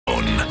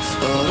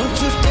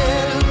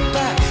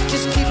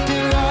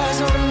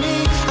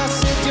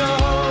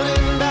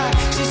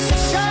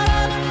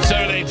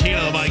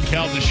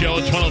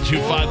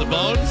1025 The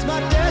Bone.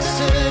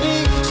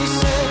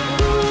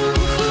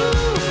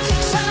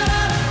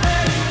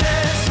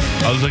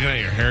 I was looking at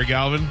your hair,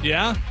 Galvin.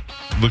 Yeah?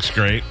 Looks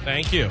great.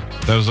 Thank you.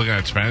 I was looking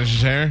at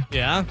Spanish's hair.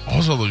 Yeah?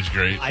 Also looks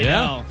great. I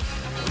know.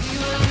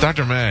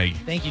 Dr. Mag,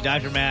 Thank you,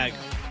 Dr. Mag.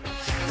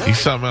 he's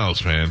something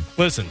else, man.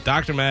 Listen,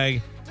 Dr.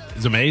 Mag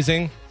is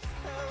amazing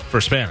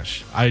for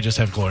Spanish. I just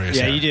have glorious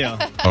hair. Yeah, you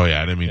do. Oh,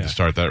 yeah, I didn't mean to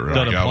start that real.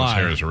 Doesn't Galvin's apply.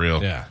 hair is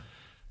real. Yeah.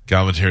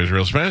 Galvin's hair is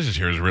real. Spanish's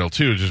hair is real,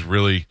 too. Just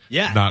really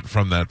not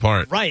from that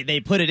part. Right, they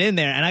put it in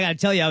there. And I got to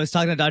tell you, I was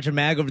talking to Dr.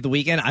 Mag over the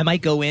weekend. I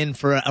might go in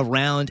for a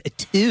round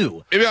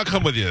 2. Maybe I'll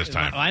come with you this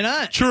time. Why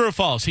not? True or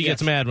false? He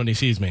gets mad when he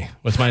sees me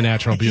with my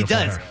natural, beautiful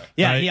He does. hair.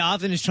 Yeah, Right? he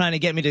often is trying to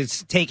get me to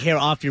take hair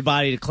off your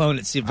body to clone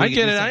it. See if we I can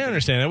get do it. I something.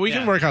 understand it. We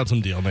can Yeah. work out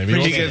some deal, maybe.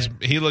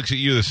 He looks at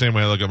you the same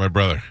way I look at my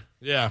brother.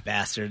 Yeah.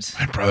 Bastards.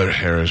 My brother's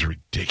hair is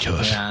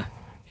ridiculous. Yeah.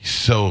 He's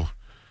so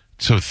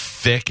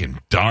thick and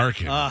dark.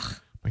 And, Ugh.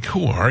 like,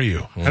 who are you?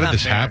 How did Not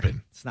this fair.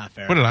 happen? It's not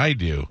fair. What did I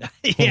do?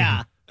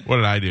 Yeah. What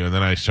did I do? And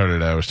then I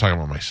was talking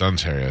about my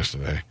son's hair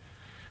yesterday.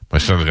 My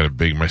son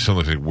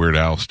looks like Weird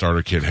Al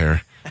starter kit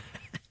hair.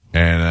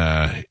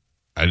 And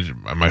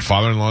my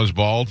father-in-law is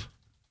bald.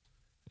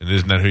 And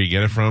isn't that who you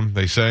get it from,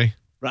 they say?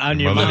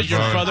 On your Mother's Your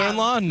father.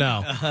 father-in-law?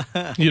 No.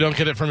 You don't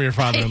get it from your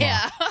father-in-law.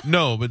 Yeah.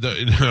 No, but they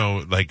say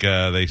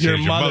Your it's your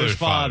mother's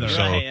father. So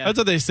Right, yeah. That's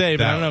what they say,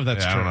 but I don't know if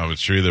that's true. I don't know if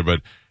it's true either,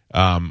 but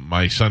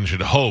my son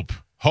should hope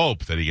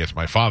that he gets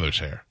my father's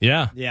hair.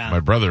 Yeah. Yeah.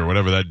 My brother,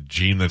 whatever that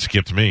gene that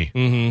skipped me.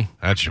 Mm-hmm.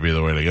 That should be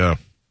the way to go.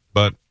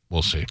 But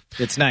we'll see.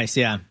 It's nice,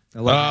 yeah. I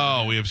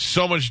love We have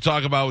so much to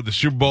talk about with the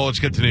Super Bowl. Let's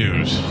get to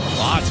news.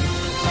 Lots.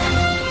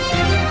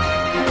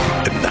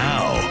 And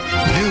now,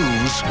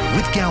 news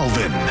with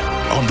Galvin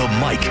on the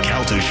Mike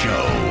Calta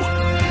Show.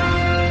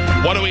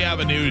 What do we have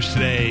in news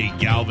today,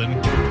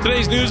 Galvin?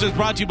 Today's news is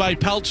brought to you by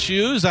Pelt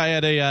Shoes. I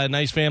had a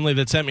nice family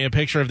that sent me a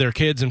picture of their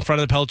kids in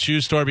front of the Pelt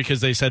Shoe store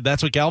because they said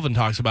that's what Galvin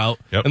talks about.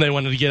 Yep. And they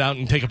wanted to get out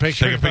and take a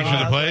picture. Take a picture of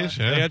the place?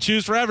 Yeah. They got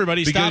shoes for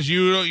everybody. Because Stop.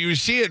 you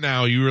see it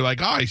now. You were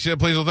like, I see that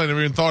place all the time. I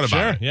never even thought about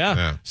Sure, it.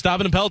 yeah.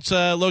 Stop at a Pelt's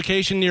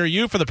location near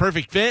you for the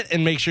perfect fit,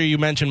 and make sure you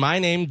mention my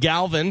name,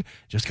 Galvin.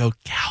 Just go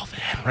Galvin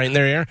right in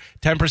their ear.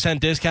 10%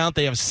 discount.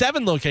 They have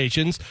 7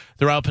 locations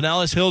throughout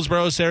Pinellas,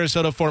 Hillsborough,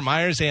 Sarasota, Fort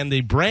Myers, and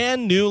the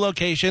brand new location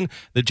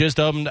that just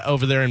opened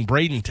over there in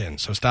Bradenton.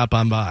 So stop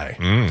on by.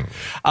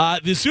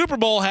 The Super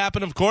Bowl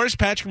happened, of course.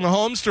 Patrick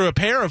Mahomes threw a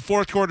pair of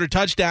fourth-quarter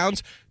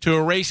touchdowns to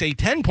erase a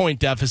 10-point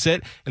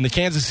deficit, and the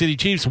Kansas City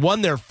Chiefs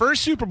won their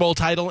first Super Bowl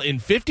title in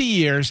 50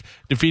 years,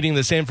 defeating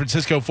the San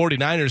Francisco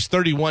 49ers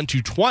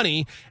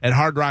 31-20 at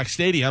Hard Rock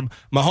Stadium.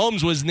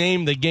 Mahomes was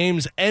named the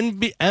game's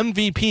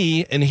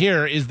MVP, and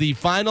here is the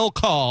final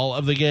call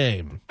of the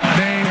game. They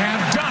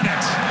have done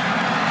it.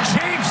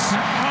 Chiefs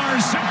are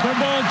Super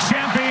Bowl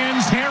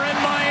champions here in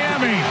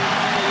Miami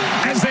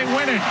as they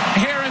win it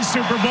here in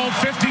Super Bowl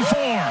 54.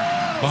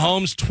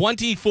 Mahomes,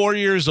 24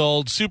 years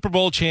old, Super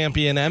Bowl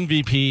champion,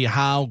 MVP.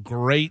 How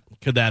great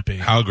could that be?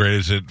 How great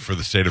is it for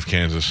the state of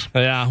Kansas?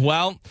 Yeah,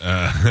 well,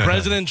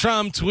 President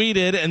Trump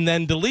tweeted and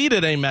then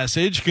deleted a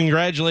message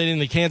congratulating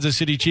the Kansas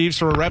City Chiefs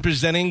for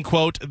representing,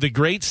 quote, the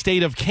great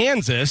state of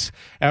Kansas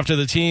after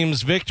the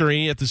team's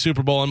victory at the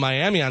Super Bowl in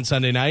Miami on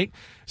Sunday night,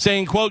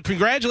 saying, quote,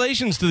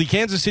 congratulations to the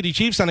Kansas City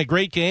Chiefs on a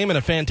great game and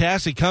a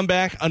fantastic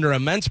comeback under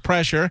immense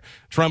pressure.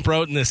 Trump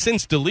wrote in the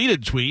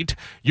since-deleted tweet,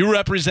 you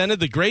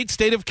represented the great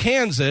state of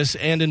Kansas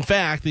and, in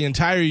fact, the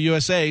entire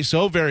USA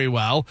so very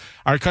well.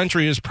 Our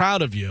country is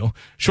proud of you.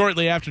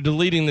 Shortly after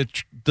deleting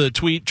the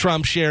tweet,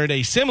 Trump shared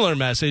a similar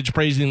message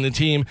praising the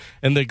team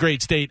in the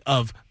great state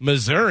of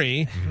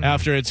Missouri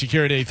after it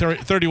secured a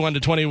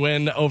 31-20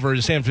 win over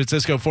the San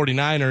Francisco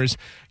 49ers.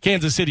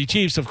 Kansas City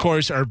Chiefs, of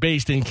course, are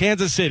based in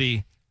Kansas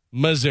City,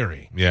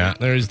 Missouri. Yeah.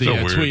 There's the So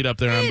weird. tweet up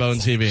there on Bone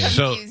TV.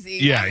 So, Confusing.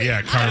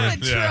 yeah, Carmen.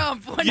 I'm a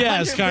Trump, 100%.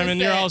 Yes, Carmen,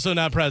 you're also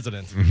not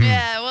president.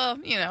 Yeah, well,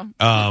 you know.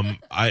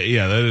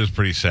 That is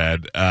pretty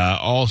sad.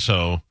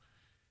 Also,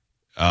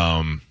 what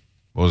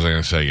was I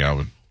going to say,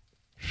 Galvin?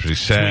 Pretty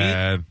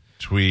sad.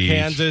 Tweet.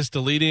 Kansas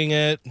deleting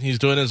it. He's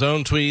doing his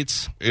own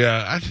tweets.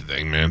 Yeah, that's the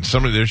thing, man.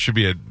 There should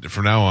be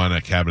from now on,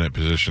 a cabinet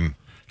position.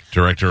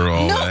 Director of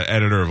all,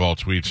 editor of all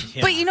tweets.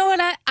 But you know what?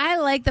 I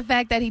like the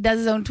fact that he does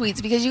his own tweets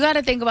because you got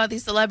to think about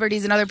these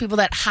celebrities and other people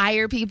that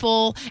hire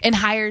people and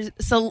hire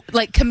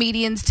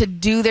comedians to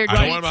do their tweets.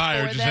 I don't want to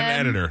hire for just them. an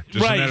editor.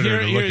 Just Right. an editor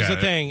to look Here's at the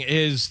it. thing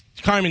is,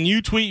 Carmen,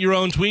 you tweet your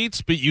own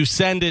tweets, but you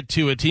send it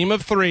to a team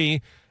of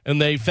 3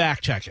 and they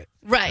fact check it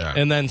Right. Yeah.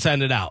 and then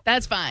send it out.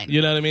 That's fine.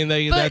 You know what I mean?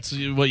 But- That's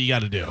what you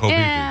got to do.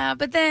 Yeah,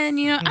 but then,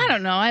 I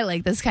don't know. I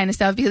like this kind of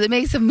stuff because it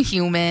makes him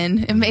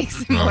human. It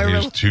makes him more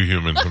He's too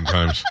human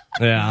sometimes.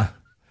 Yeah.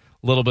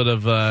 A little bit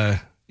of,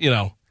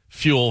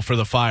 fuel for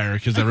the fire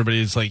because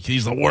everybody's like,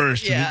 he's the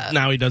worst. Yeah. And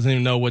now he doesn't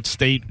even know what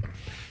state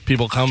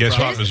people come Guess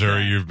from. what,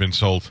 Missouri? You've been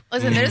sold.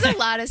 Listen, there's a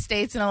lot of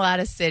states and a lot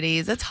of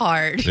cities. It's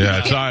hard. Yeah,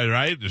 it's all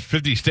right. There's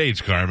 50 states,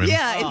 Carmen.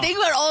 Yeah, and think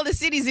about all the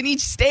cities in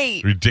each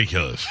state.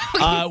 Ridiculous.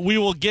 We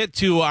will get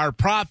to our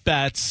prop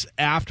bets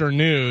after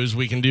news.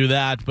 We can do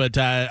that. But,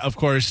 of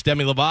course,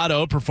 Demi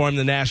Lovato performed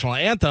the national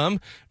anthem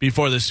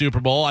before the Super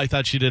Bowl. I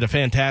thought she did a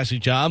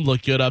fantastic job.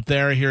 Looked good up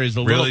there. Here is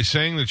the Really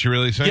sang? Did she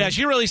really sing? Yeah,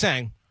 she really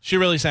sang. She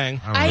really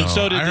sang. I don't know.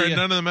 So did I heard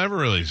none of them ever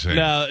really sing.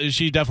 No,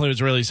 she definitely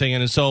was really singing,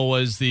 and so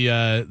was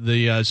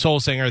the soul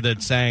singer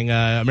that sang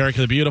 "America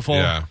the Beautiful."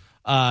 Yeah.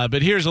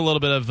 But here's a little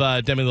bit of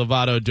Demi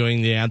Lovato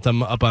doing the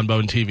anthem up on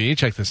Bone TV.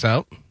 Check this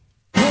out.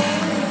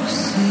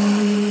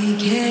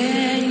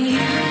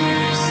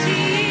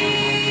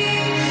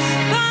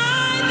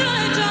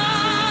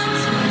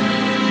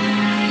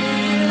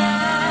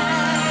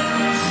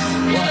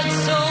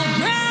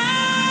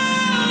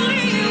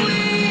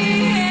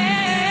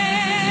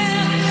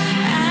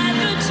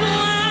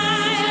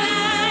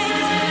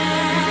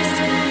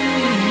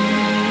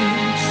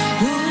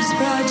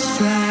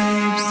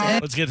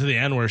 Let's get to the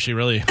end where she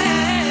really.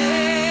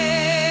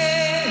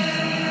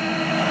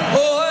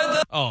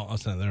 Oh,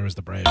 no, there was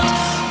the Braves.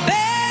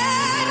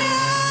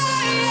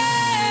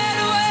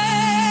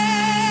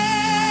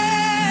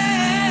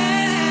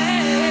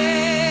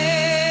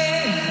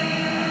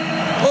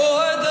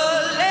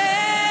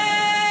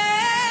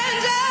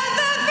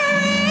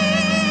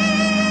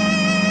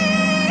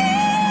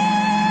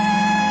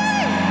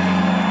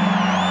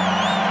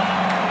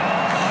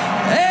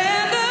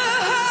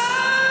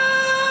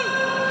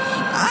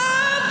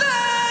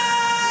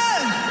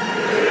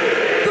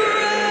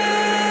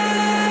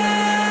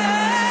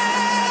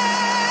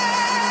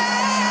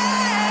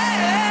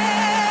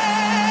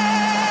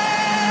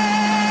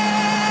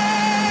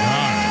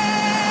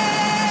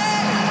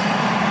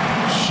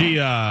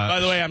 By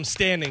the way, I'm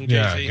standing, JC.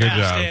 Yeah, good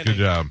job. Standing. Good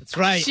job. That's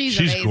right. She's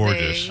She's amazing.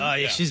 gorgeous. Oh,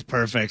 yeah, she's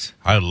perfect.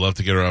 I'd love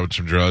to get her out with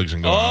some drugs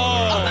and go Oh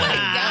out my there.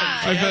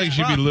 God. I feel like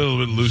she'd be a little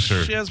bit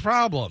looser. She has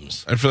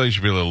problems. I feel like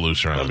she'd be a little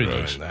looser on Don't the be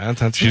drugs. doing that.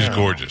 That's She's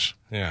terrible. gorgeous.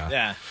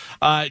 Yeah.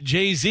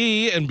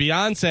 Jay-Z and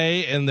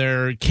Beyonce and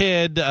their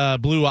kid,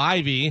 Blue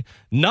Ivy,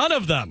 none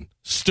of them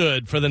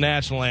stood for the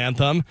national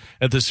anthem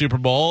at the Super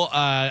Bowl.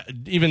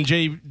 Even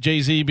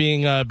Jay-Z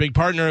being a big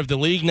partner of the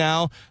league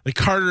now, the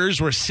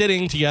Carters were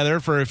sitting together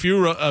for a few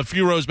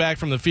rows back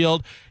from the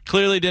field.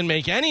 Clearly didn't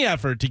make any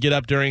effort to get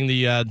up during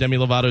the Demi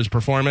Lovato's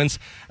performance.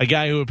 A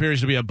guy who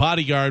appears to be a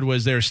bodyguard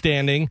was there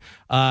standing,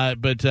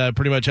 but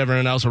pretty much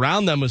everyone else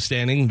around them was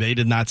standing. They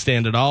did not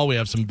stand at all. We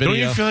have some Don't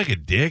video. you feel like a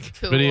dick?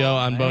 Cool. Video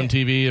on Bone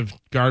TV of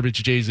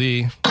garbage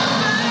Jay-Z.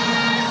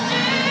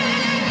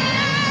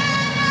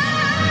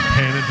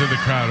 Pan into the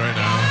crowd right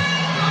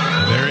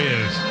now. There he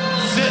is.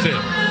 Sit.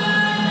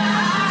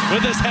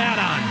 With his hat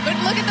on. But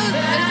look at those.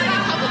 There's like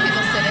a couple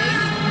people sitting.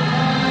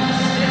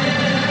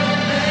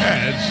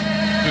 Yeah, it's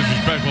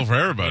disrespectful for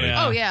everybody.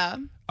 Yeah. Oh, yeah.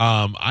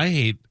 I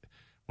hate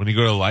when you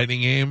go to a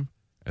Lightning game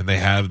and they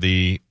have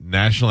the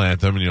national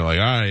anthem and you're like,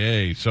 all right,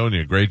 hey,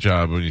 Sonia, great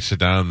job. When you sit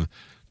down,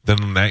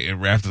 then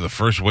after the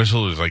first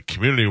whistle is like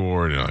community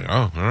award. And you're like,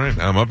 oh, all right,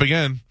 now I'm up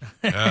again.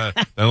 Then a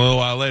little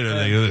while later,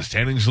 they do the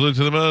standing salute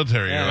to the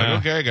military. You're like,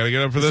 okay, I got to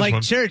get up for It's this like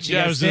one. church. You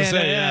Yeah, I gotta was going to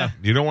stand say, there, yeah.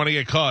 You don't want to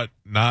get caught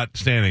not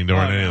standing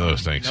during any of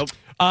those things. Nope.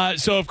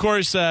 So, of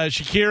course,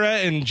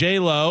 Shakira and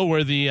J-Lo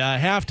were the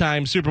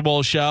halftime Super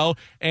Bowl show.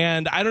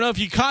 And I don't know if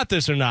you caught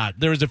this or not.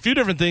 There was a few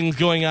different things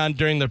going on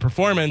during the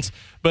performance.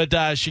 But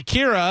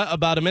Shakira,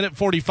 about a minute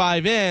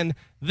 45 in,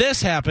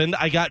 this happened.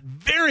 I got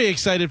very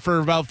excited for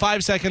about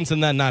 5 seconds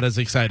and then not as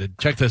excited.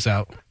 Check this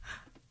out. Take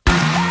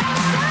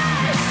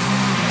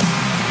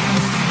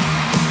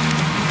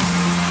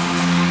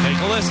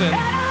a listen.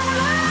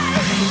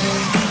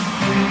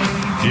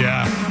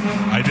 Yeah,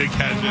 I did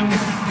catch it.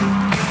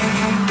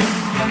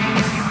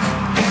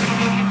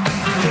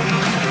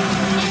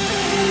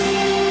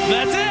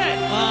 That's it.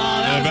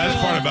 The best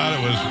part about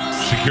it was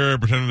Shakira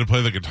pretending to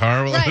play the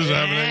guitar while it was Right.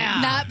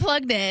 happening. Not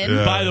plugged in.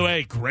 Yeah. By the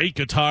way, great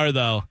guitar,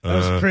 though. That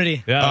was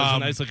pretty. Yeah, it was a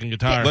nice-looking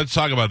guitar. Let's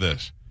talk about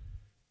this.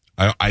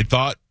 I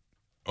thought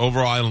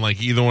overall I don't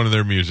like either one of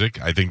their music.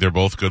 I think they're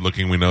both good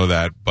looking. We know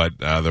that, but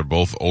they're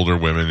both older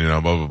women. You know,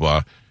 blah blah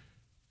blah.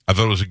 I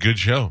thought it was a good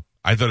show.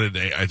 I thought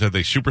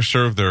they super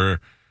served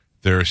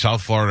their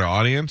South Florida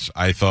audience.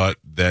 I thought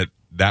that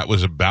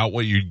was about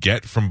what you'd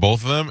get from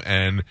both of them,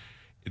 and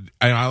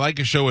I like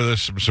a show where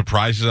there's some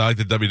surprises. I like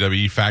the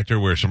WWE factor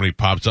where somebody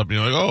pops up and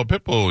you're like, oh,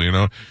 Pitbull, you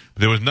know.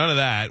 There was none of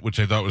that, which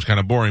I thought was kind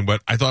of boring,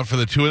 but I thought for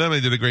the two of them, they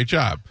did a great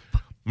job.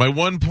 My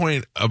one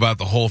point about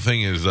the whole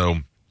thing is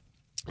that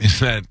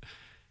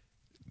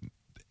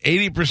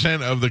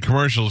 80% of the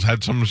commercials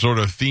had some sort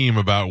of theme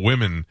about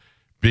women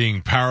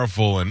being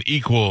powerful and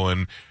equal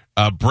and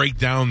break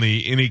down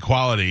the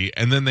inequality,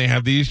 and then they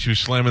have these two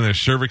slamming their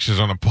cervixes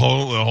on a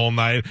pole the whole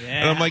night.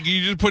 Yeah. And I'm like,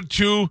 you just put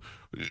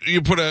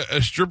you put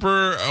a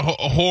stripper,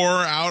 a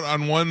whore out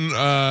on one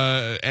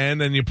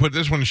end, and you put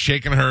this one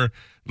shaking her,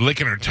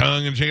 licking her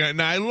tongue and shaking.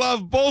 Now, I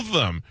love both of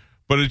them,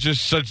 But it's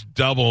just such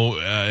double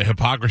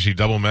hypocrisy,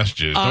 double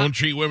messages. Don't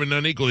treat women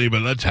unequally,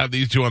 but let's have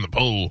these two on the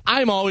pole.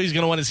 I'm always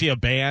going to want to see a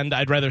band.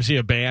 I'd rather see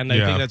a band.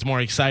 I think that's more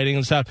exciting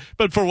and stuff.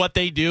 But for what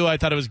they do, I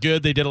thought it was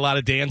good. They did a lot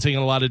of dancing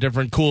and a lot of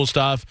different cool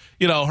stuff.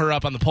 You know, her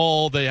up on the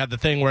pole. They had the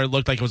thing where it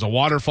looked like it was a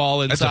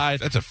waterfall inside.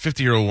 That's a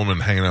 50-year-old woman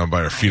hanging out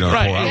by her feet on a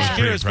pole. That was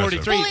pretty Shakira's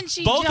impressive.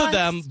 43. Well,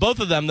 and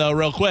Both of them, though,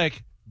 real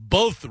quick,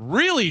 both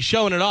really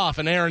showing it off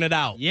and airing it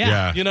out.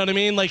 Yeah. You know what I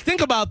mean? Like,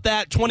 think about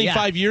that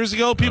 25 years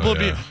ago. People would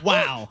be,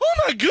 wow. Oh,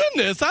 my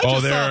goodness. I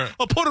just saw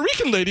a Puerto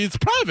Rican lady. It's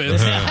private.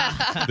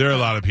 There are a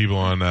lot of people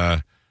on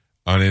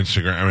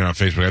Instagram. I mean, on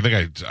Facebook. I think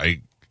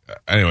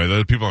anyway,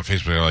 those people on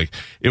Facebook are like,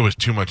 it was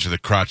too much of the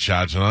crotch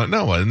shots and all that.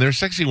 No, and they're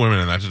sexy women,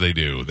 and that's what they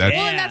do. And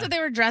that's what they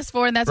were dressed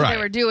for, and that's what they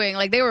were doing.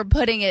 Like, they were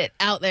putting it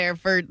out there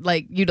for,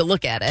 like, you to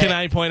look at it. Can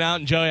I point out,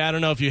 and Joey, I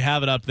don't know if you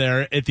have it up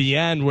there, at the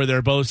end where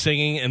they're both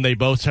singing and they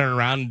both turn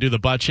around and do the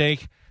butt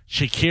shake,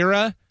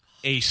 Shakira,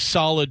 a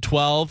solid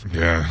 12.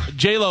 Yeah.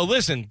 J-Lo,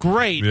 listen,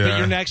 great, but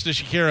you're next to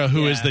Shakira,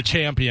 who is the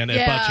champion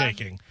at butt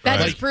shaking. That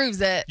just proves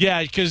it.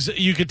 Yeah, because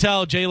you could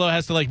tell J-Lo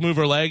has to, like, move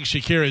her legs.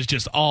 Shakira is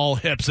just all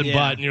hips and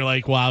butt, and you're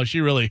like, wow, she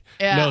really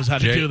knows how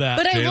to do that.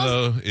 But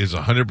J-Lo is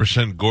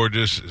 100%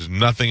 gorgeous. There's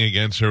nothing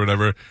against her,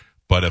 whatever.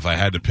 But if I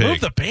had to pick, move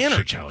the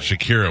banner, Joey.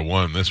 Shakira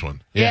won this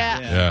one.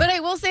 Yeah. But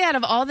I will say, out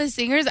of all the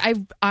singers, I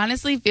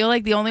honestly feel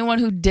like the only one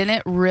who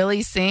didn't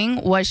really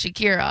sing was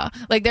Shakira.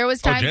 Like, there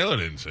was times. J-Lo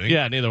didn't sing.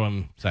 Yeah, neither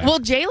one sang. Well,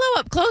 J-Lo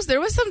up close, there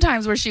was some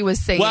times where she was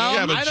singing. Well,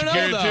 Yeah, but I don't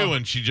Shakira know, too. though.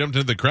 When she jumped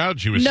into the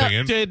crowd, she was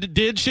singing.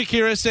 Did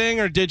Shakira sing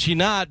or did she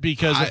not?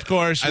 Because, of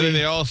course. I think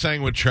they all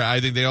sang with I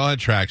think they all had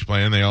tracks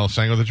playing. They all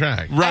sang with the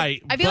track.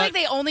 Right. I feel like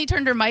they only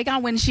turned her mic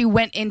on when she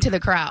went into the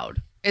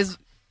crowd.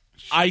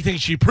 I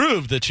think she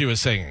proved that she was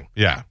singing.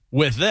 Yeah.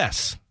 With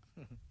this.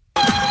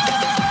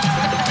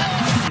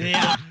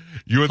 Yeah.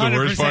 You know what the 100%.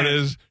 worst part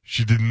is?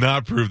 She did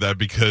not prove that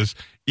because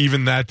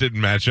even that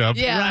didn't match up.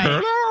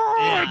 Yeah.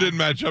 It didn't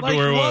match up Like, to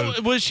where it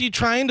was. Was she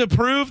trying to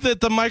prove that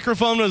the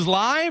microphone was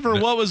live or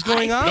what was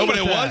going on? No, but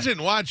with it that?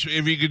 wasn't. Watch,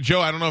 if you could, Joe,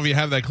 I don't know if you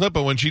have that clip,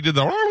 but when she did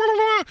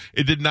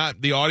it did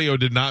not, the audio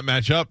did not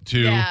match up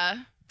to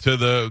the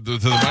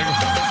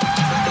microphone.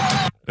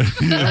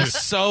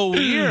 That's so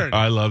weird.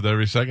 I loved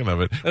every second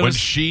of it. When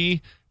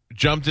she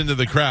jumped into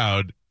the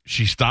crowd,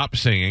 she stopped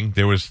singing.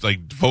 There was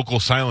like vocal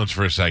silence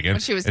for a second,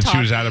 When she was and she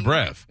was talking. out of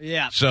breath.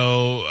 Yeah.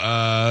 So,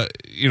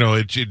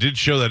 it did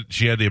show that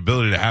she had the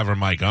ability to have her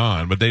mic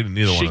on, but they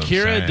neither one of them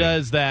Shakira sang.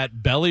 does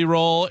that belly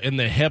roll and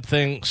the hip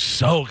thing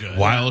so good.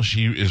 While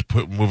she is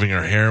moving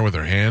her hair with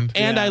her hand.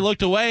 And I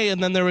looked away,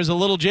 and then there was a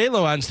little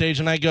J-Lo on stage,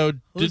 and I go,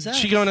 Who's did that?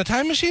 she go in a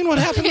time machine? What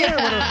happened there?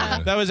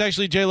 That was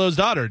actually J-Lo's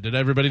daughter. Did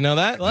everybody know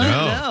that? What?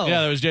 No.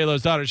 Yeah, that was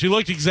J-Lo's daughter. She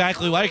looked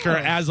exactly like her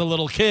as a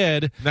little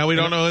kid. Now we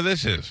don't know who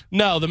this is.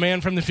 No, the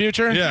man from the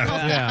future?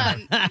 Yeah.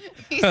 Yeah.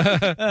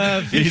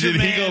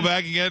 Did he go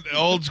back and get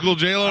old school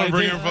J-Lo and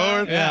bring her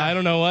forward? Yeah, I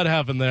don't know what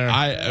happened there.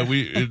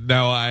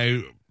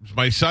 My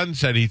son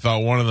said he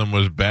thought one of them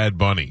was Bad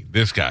Bunny.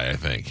 This guy, I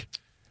think.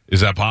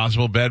 Is that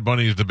possible? Bad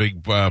Bunny is the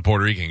big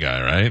Puerto Rican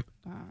guy, right?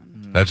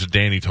 That's what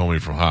Danny told me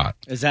from Hot.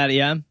 Is that,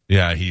 yeah?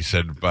 Yeah, he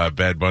said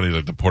Bad Bunny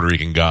like the Puerto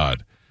Rican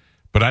god.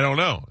 But I don't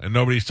know, and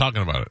nobody's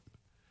talking about it.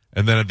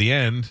 And then at the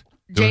end,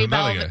 there was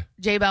another guy.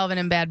 J Balvin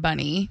and Bad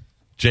Bunny.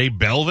 Jay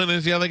Belvin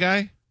is the other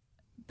guy?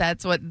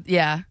 That's what,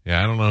 yeah.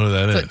 Yeah, I don't know who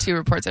that That's is. what two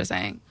reports are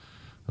saying.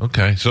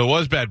 Okay, so it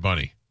was Bad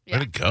Bunny. Yeah.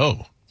 Where'd it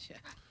go?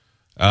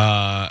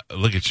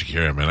 Look at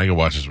Shakira, man. I can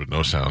watch this with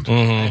no sound.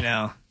 I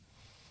know.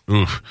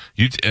 Oof.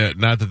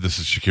 Not that this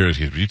is Shakira's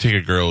case, but you take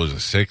a girl who's a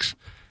 6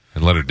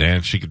 and let her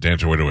dance, she could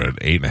dance her way to an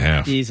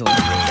 8.5. Easily.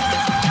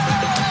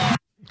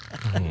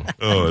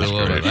 Oh, that's a little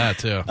bit great. of that,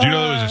 too. Do you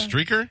know there was a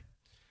streaker?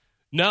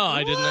 No,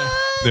 I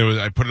didn't.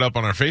 I put it up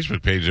on our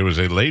Facebook page. There was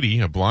a lady,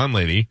 a blonde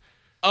lady.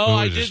 Oh, who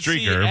I was a did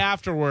see streaker.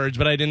 afterwards,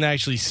 but I didn't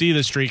actually see the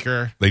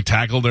streaker. They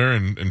tackled her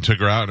and took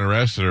her out and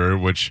arrested her,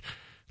 which,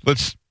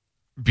 let's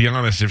be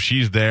honest, if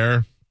she's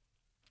there,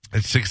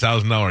 it's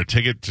 $6,000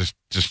 ticket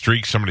to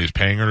streak. Somebody's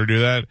paying her to do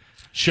that.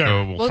 Sure.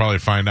 So we'll probably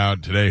find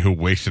out today who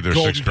wasted their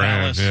Golden $6,000.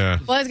 Palace. Yeah.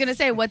 Well, I was going to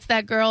say, what's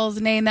that girl's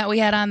name that we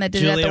had on that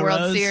did it at Julia the Rose?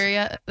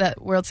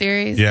 World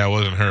Series? Yeah, it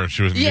wasn't her.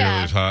 She was nearly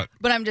Yeah. as hot.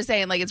 But I'm just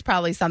saying, like, it's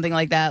probably something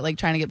like that, like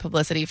trying to get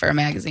publicity for a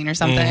magazine or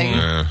something.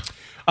 Yeah.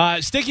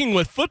 Sticking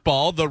with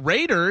football, the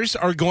Raiders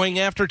are going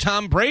after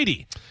Tom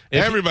Brady.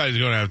 Everybody's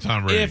going to have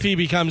Tom Brady. If he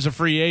becomes a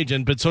free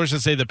agent, but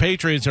sources say the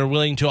Patriots are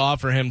willing to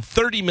offer him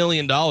 $30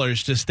 million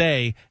to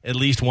stay at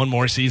least one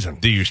more season.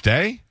 Do you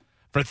stay?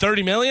 For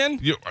 $30 million?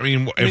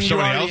 If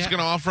somebody else is going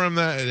to offer him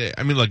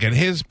that, look, at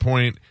his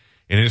point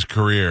in his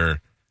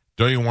career,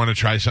 don't you want to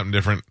try something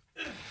different?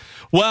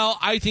 Well,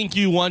 I think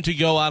you want to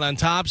go out on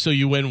top, so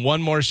you win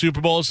one more Super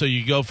Bowl, so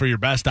you go for your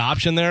best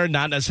option there,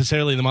 not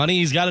necessarily the money.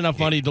 He's got enough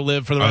money to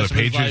live for the rest the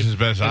of his Patriots life. his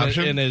best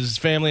option? And his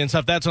family and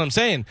stuff. That's what I'm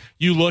saying.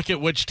 You look at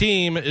which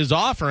team is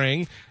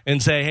offering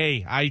and say,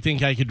 hey, I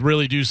think I could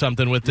really do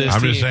something with this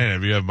I'm team. just saying,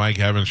 if you have Mike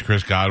Evans,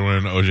 Chris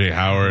Godwin, O.J.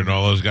 Howard, and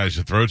all those guys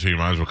to throw to, you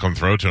might as well come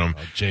throw to them.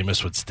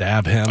 Jameis would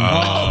stab him.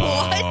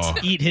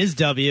 What? Eat his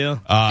W.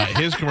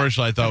 His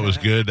commercial I thought was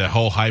good. That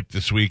whole hype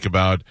this week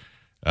about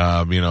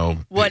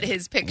what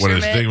his picture what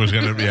his meant. thing was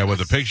going to be, what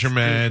the picture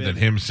meant, and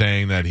him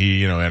saying that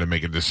he, had to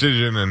make a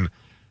decision, and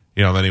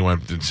then he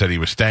went and said he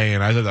was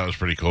staying. I thought that was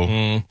pretty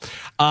cool.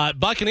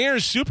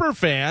 Buccaneers super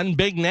fan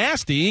Big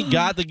Nasty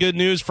got the good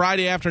news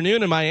Friday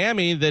afternoon in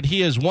Miami that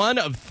he is one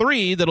of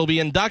 3 that will be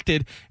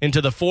inducted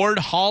into the Ford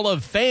Hall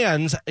of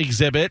Fans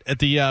exhibit at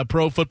the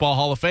Pro Football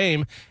Hall of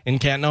Fame in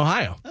Canton,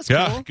 Ohio. That's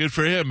cool. Good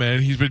for him,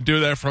 man. He's been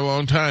doing that for a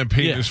long time,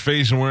 painting his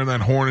face and wearing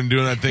that horn and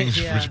doing that thing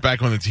since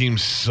back when the team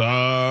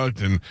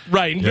sucked. And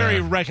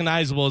very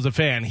recognizable as a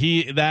fan.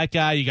 That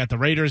guy, you got the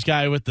Raiders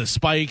guy with the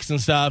spikes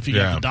and stuff. You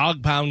got the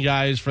dog pound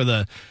guys for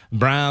the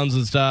Browns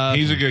and stuff.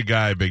 He's a good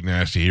guy, Big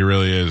Nasty. He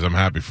really is. I'm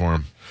happy for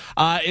him.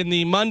 In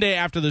the Monday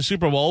after the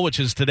Super Bowl, which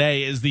is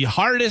today, is the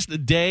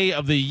hardest day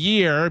of the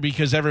year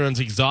because everyone's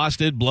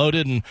exhausted,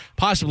 bloated, and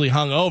possibly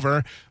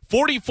hungover.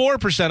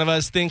 44% of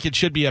us think it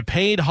should be a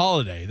paid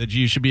holiday, that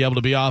you should be able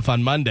to be off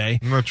on Monday.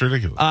 That's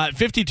ridiculous.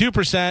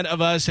 52% of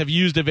us have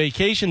used a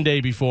vacation day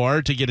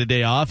before to get a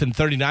day off, and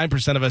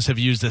 39% of us have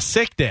used a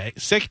sick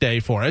day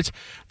for it.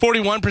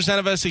 41%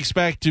 of us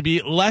expect to be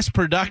less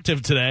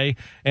productive today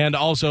and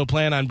also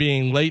plan on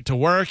being late to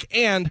work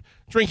and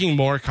drinking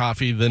more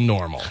coffee than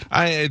normal.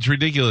 It's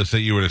ridiculous that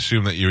you would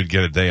assume that you would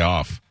get a day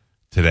off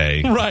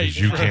today. Right.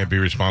 Because you can't be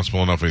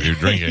responsible enough with your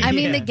drinking. I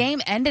mean, the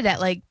game ended at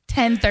like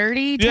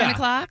 10:30, 10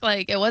 o'clock.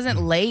 Like, it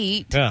wasn't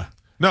late. Yeah.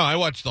 No, I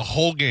watched the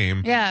whole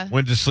game. Yeah.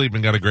 Went to sleep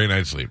and got a great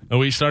night's sleep.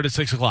 We start at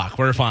 6 o'clock.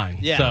 We're fine.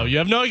 Yeah. So you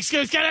have no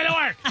excuse. Get into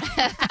work.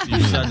 You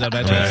sons of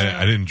bitches.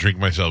 I didn't drink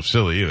myself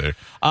silly either.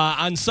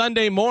 On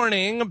Sunday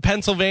morning,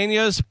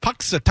 Pennsylvania's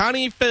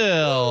Puxatawny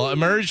Phil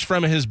emerged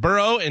from his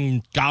burrow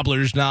in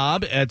Gobbler's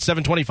Knob at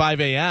 7:25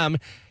 a.m.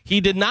 He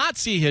did not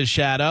see his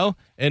shadow,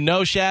 and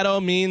no shadow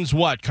means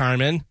what,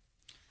 Carmen?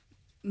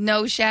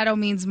 No shadow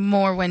means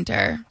more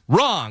winter.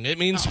 Wrong. It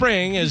means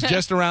spring is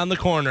just around the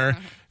corner.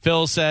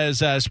 Phil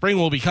says spring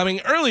will be coming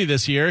early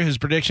this year. His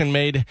prediction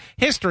made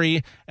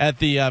history at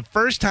the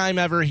first time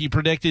ever he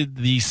predicted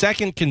the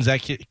second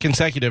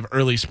consecutive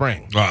early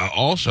spring.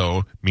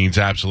 Also means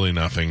absolutely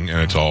nothing, and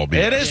it's all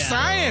BS. It is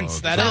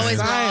science. That is always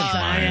science.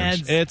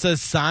 Science. It's a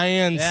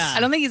science. Yeah. I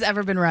don't think he's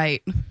ever been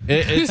right.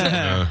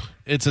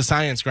 It's a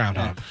science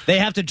groundhog. They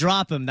have to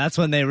drop him. That's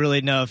when they really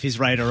know if he's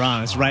right or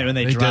wrong. It's right when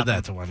they They drop did him.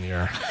 that to 1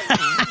 year.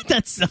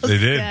 That's so They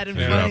did. sad and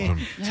They funny. dropped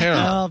him.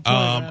 Terrible. Oh, poor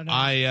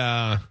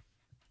groundhog.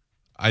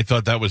 I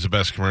thought that was the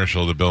best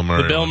commercial, the Bill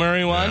Murray The Bill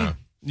Murray one? Yeah.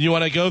 You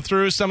want to go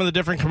through some of the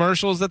different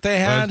commercials that they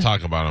had? Let's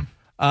talk about them.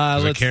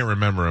 I can't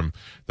remember them.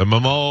 The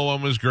Momoa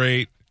one was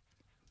great.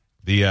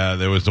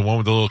 There was the one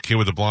with the little kid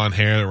with the blonde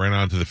hair that ran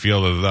onto the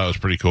field. That was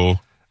pretty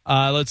cool.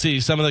 Let's see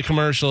some of the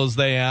commercials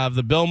they have.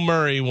 The Bill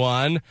Murray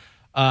one.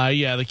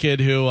 The kid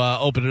who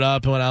opened it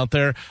up and went out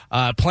there.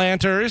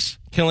 Planters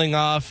killing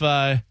off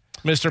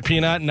Mr.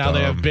 Peanut, and now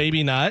they have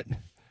Baby Nut,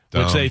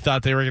 which they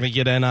thought they were going to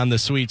get in on the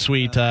sweet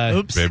Baby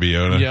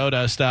Yoda.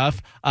 Yoda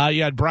stuff.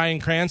 You had Bryan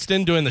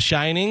Cranston doing The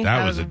Shining.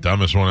 That was the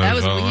dumbest one. That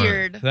was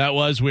weird. That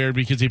was weird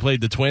because he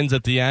played the twins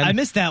at the end. I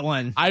missed that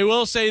one. I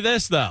will say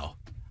this, though.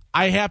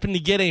 I happened to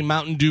get a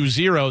Mountain Dew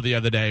Zero the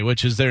other day,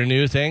 which is their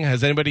new thing.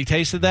 Has anybody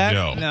tasted that?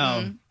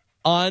 No.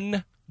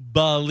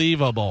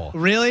 Unbelievable.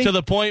 Really? To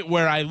the point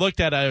where I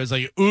looked at it, I was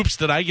like, oops,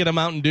 did I get a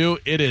Mountain Dew?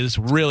 It is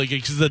really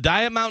good. Because the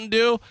Diet Mountain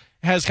Dew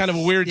has kind of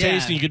a weird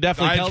taste, and you could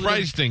definitely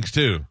Fried stinks,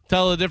 too.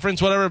 tell the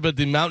difference, whatever. But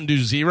the Mountain Dew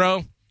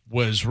Zero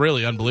was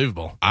really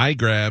unbelievable. I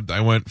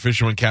went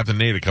fishing with Captain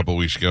Nate a couple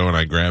weeks ago, and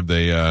I grabbed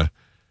a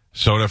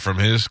soda from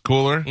his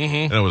cooler,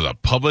 and it was a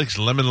Publix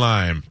Lemon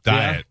Lime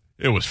Diet.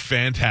 It was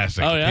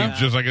fantastic. Oh, yeah? It tastes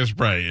just like a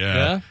Sprite.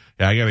 Yeah?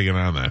 Yeah, I got to get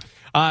on that.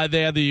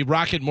 They had the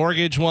Rocket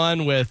Mortgage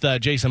one with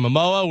Jason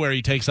Momoa, where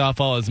he takes off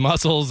all his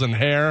muscles and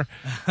hair.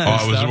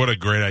 What a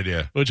great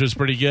idea. Which was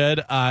pretty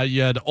good.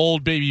 You had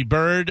Old Baby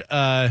Bird,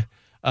 Ellen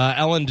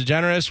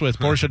DeGeneres with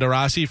Portia de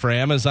Rossi for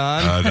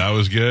Amazon. That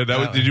was good.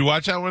 Did you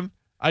watch that one?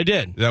 I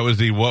did. That was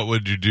the What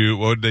Would You Do?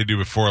 What would they do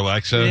before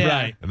Alexa? Yeah.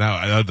 Right. And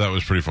I thought that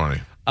was pretty funny.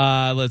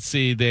 Let's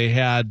see. They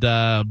had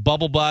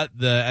Bubble Butt,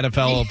 the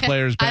NFL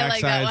players' I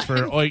like that backsides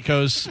for one.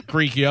 Oikos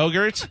Greek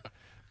yogurt.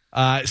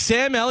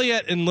 Sam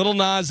Elliott and Little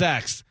Nas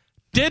X.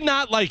 Did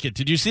not like it.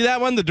 Did you see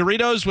that one? The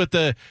Doritos with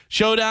the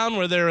showdown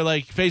where they were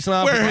like facing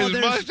off. Where his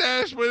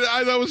mustache?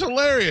 I thought was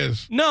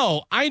hilarious.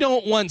 No, I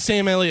don't want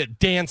Sam Elliott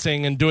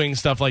dancing and doing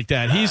stuff like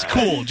that. He's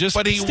cool. Just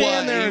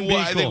stand there and be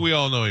cool. I think we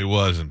all know he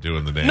wasn't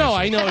doing the dance. No,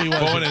 I know he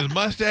wasn't. But when his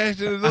mustache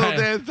did his little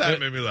dance, that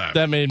made me laugh.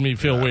 That made me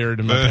feel weird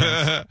in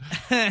my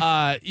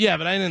pants.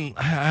 But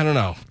I don't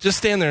know. Just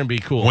stand there and be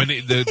cool. When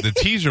the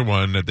teaser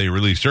one that they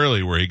released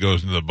early, where he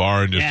goes into the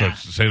bar and just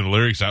starts saying the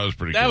lyrics, that was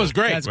pretty cool. That was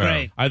great. That's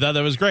great. I thought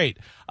that was great.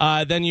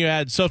 Then you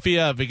had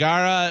Sofia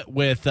Vergara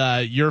with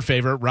your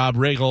favorite, Rob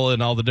Riggle,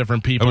 and all the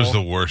different people. That was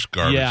the worst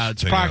garbage. Yeah,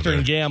 it's thing Procter out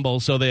and there. Gamble.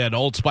 So they had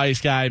Old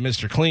Spice guy,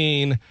 Mr.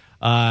 Clean.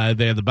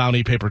 They had the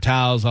Bounty paper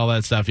towels, all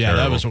that stuff. Yeah,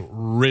 Terrible. that was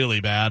really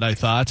bad, I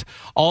thought.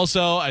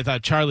 Also, I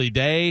thought Charlie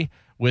Day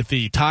with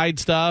the Tide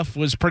stuff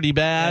was pretty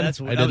bad.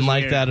 Yeah, I didn't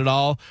like weird. that at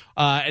all.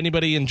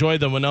 Anybody enjoy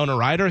the Winona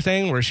Ryder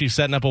thing where she's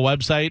setting up a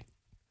website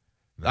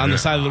on the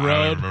side of the I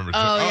road. don't remember.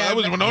 Oh, yeah. That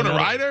was Winona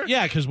Ryder?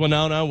 Yeah, because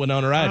Winona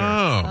Ryder.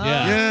 Oh,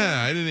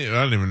 yeah. I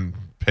didn't even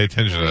pay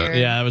attention to that. Weird.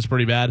 Yeah, that was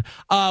pretty bad.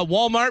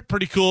 Walmart,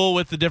 pretty cool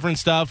with the different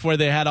stuff where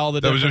they had all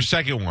the That was different...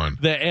 their second one.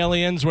 The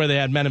Aliens, where they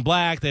had Men in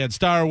Black, they had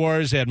Star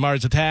Wars, they had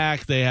Mars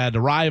Attack, they had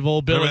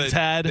Arrival, Bill Remember and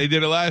Ted. They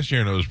did it last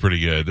year, and it was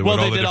pretty good. Well,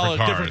 With they did all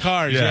the different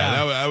cars,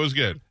 yeah. that was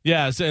good.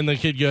 Yeah, so, and the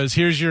kid goes,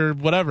 here's your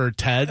whatever,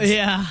 Ted's.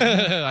 Yeah.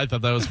 I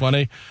thought that was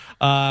funny.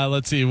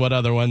 Let's see, what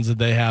other ones did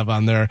they have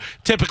on there?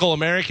 Typical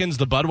Americans,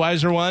 the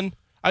Budweiser one.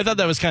 I thought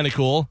that was kind of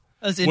cool.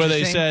 That's where they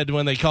interesting. said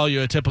when they call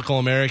you a typical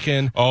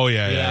American. Oh,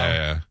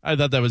 yeah. I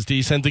thought that was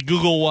decent. The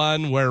Google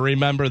one where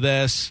remember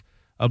this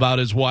about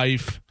his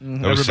wife.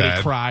 That was Everybody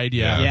sad. cried.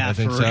 Yeah. Yeah, Yeah, I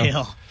think for so.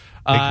 real.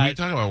 Hey, can we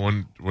talk about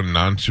one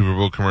non-Super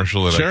Bowl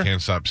commercial that Sure. I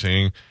can't stop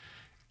seeing?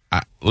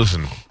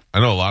 Listen, I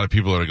know a lot of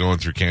people that are going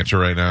through cancer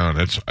right now, and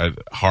it's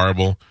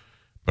horrible.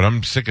 But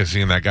I'm sick of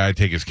seeing that guy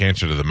take his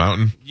cancer to the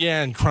mountain.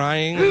 Yeah, and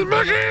crying.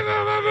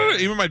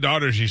 Even my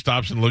daughter, she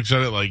stops and looks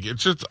at it like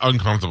it's just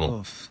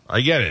uncomfortable.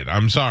 I get it.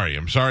 I'm sorry.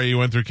 I'm sorry you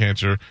went through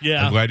cancer.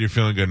 Yeah. I'm glad you're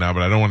feeling good now,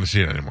 but I don't want to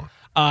see it anymore.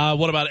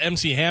 What about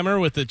MC Hammer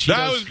with the Cheetos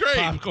That was great.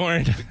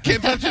 popcorn?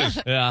 Can't touch this.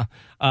 Yeah.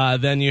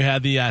 Then you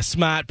had the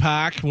Smart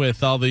Pack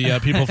with all the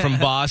people from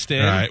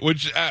Boston. Right,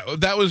 which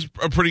that was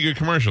a pretty good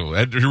commercial.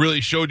 It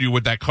really showed you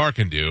what that car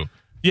can do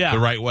Yeah. the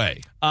right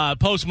way.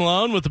 Post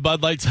Malone with the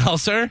Bud Light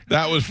Seltzer.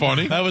 That was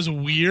funny. That was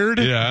weird.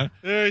 Yeah.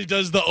 He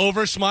does the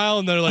over smile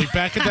and they're like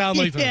back it down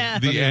like Yeah.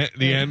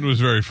 The end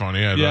was very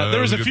funny. Yeah, there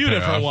was a good few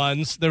different payoff.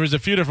 ones. There was a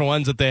few different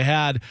ones that they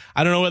had.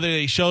 I don't know whether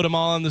they showed them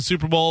all on the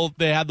Super Bowl.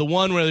 They had the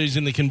one where he's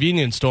in the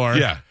convenience store.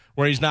 Yeah.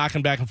 Where he's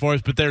knocking back and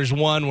forth. But there's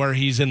one where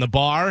he's in the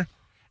bar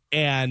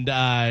and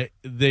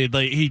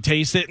he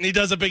tastes it and he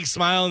does a big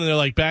smile and they're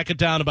like back it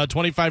down about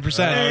 25%. I He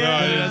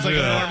didn't does like see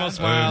a that. normal I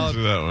smile.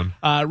 didn't see that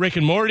one. Rick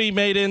and Morty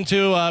made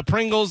into a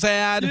Pringles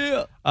ad.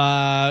 Yeah.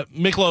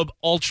 Michelob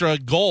Ultra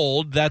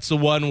Gold. That's the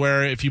one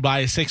where if you buy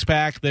a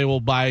 6-pack, they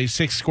will buy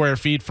 6 square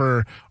feet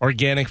for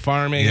organic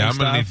farming. Yeah, and I'm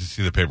going to need stuff. to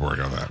see the paperwork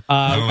on that.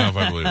 I don't know if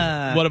I believe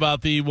it. What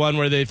about the one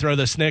where they throw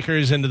the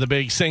Snickers into the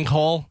big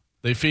sinkhole?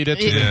 They feed it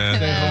to Yeah, the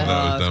that was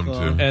that's dumb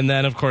cool. too. And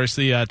then, of course,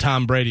 the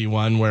Tom Brady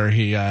one where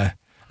he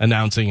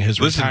announcing his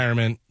Listen,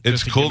 retirement.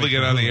 It's just cool to gimmick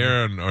get for on the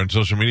Hulu. air or on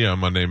social media on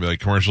Monday and be like,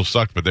 commercials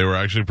sucked, but they were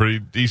actually pretty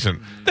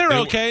decent. They're They-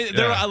 okay.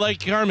 yeah.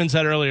 Like Carmen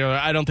said earlier,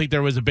 I don't think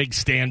there was a big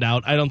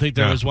standout. I don't think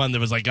there Yeah. was one that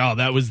was like, oh,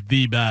 that was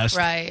the best.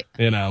 Right.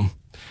 You know.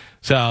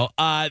 So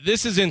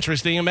this is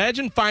interesting.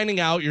 Imagine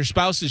finding out your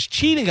spouse is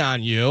cheating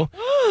on you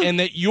and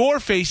that you're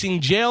facing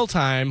jail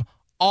time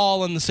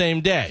all in the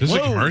same day. This is a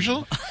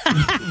commercial?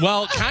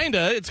 Well,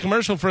 kinda. It's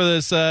commercial for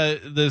this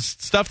this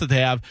stuff that they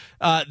have.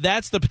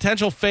 That's the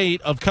potential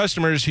fate of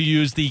customers who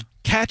use the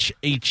Catch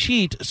a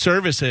Cheat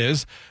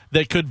services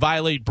that could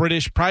violate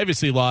British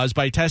privacy laws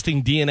by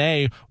testing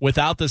DNA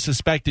without the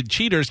suspected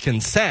cheater's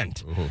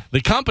consent.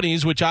 The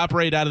companies, which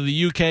operate out of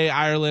the UK,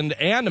 Ireland,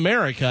 and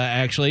America,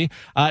 actually,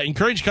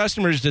 encourage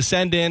customers to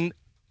send in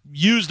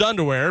used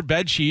underwear,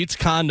 bed sheets,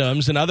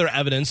 condoms, and other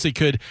evidence that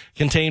could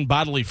contain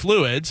bodily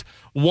fluids.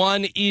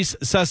 One East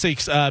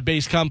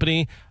Sussex-based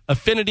company,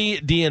 Affinity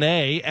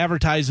DNA,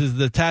 advertises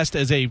the test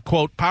as a,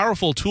 quote,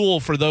 powerful tool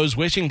for those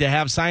wishing to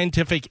have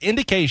scientific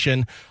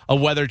indication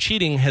of whether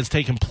cheating has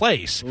taken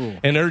place,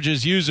 and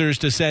urges users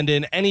to send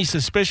in any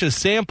suspicious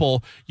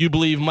sample you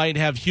believe might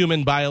have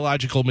human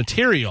biological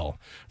material.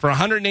 For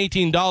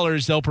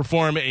 $118, they'll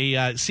perform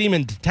a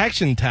semen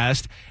detection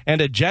test,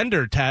 and a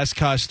gender test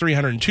costs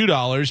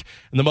 $302.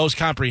 And the most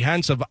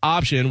comprehensive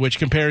option, which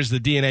compares the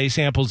DNA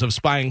samples of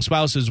spying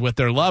spouses with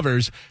their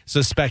lovers'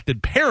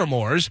 suspected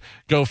paramours,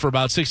 go for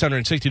about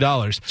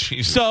 $660.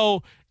 Jesus.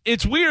 So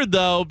it's weird,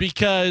 though,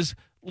 because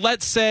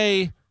let's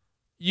say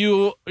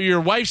your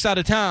wife's out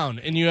of town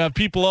and you have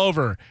people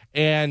over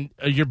and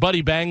your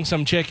buddy bangs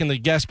some chick in the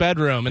guest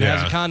bedroom and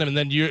has Yeah. a condom, and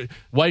then your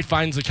wife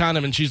finds the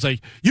condom and she's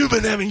like, "You've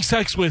been having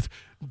sex with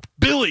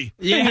Billy."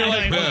 Yeah, And you're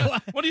like, I know.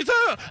 what are you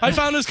talking about? I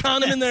found this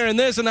condom in there and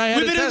this, and I had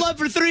We've a been in test. love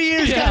for 3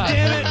 years, Yeah.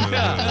 goddammit.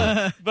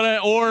 Yeah.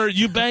 But or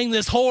you banged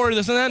this whore,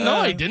 this and that. No,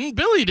 I didn't.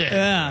 Billy did.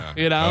 Yeah.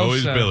 You know,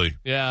 Always Billy.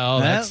 Yeah, oh,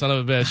 that Well. son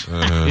of a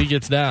bitch. He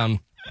gets down.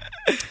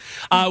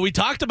 We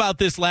talked about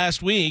this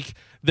last week.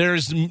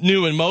 There's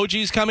new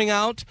emojis coming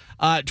out.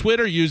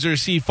 Twitter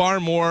users see far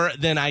more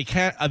than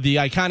the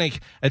iconic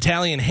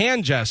Italian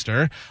hand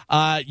gesture.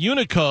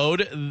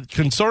 Unicode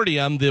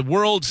Consortium, the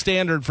world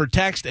standard for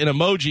text and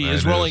emoji,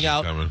 is I knew rolling this was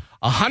out coming.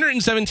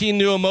 117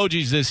 new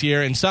emojis this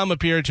year, and some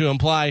appear to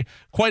imply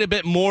quite a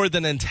bit more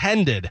than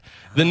intended.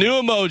 The new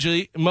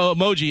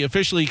emoji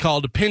officially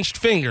called pinched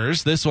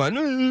fingers, this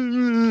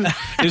one,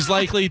 is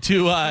likely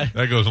to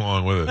That goes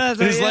along with it.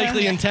 is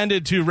likely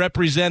intended to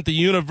represent the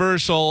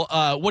universal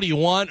what do you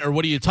want or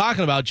what are you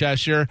talking about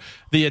gesture,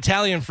 the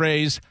Italian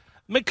phrase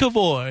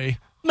McAvoy,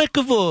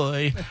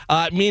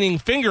 meaning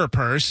finger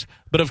purse.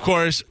 But of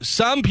course,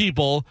 some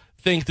people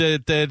think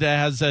that that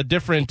has a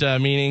different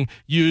meaning,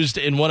 used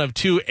in one of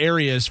two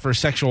areas for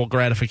sexual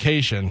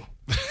gratification.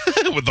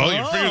 With all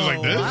your fingers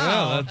like this.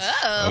 Wow.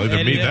 I like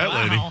to meet that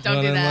lady.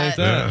 Don't do that. Like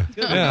that.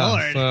 Good Yeah,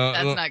 Lord. so-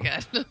 That's not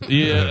good.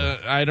 Yeah,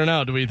 I don't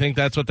know. Do we think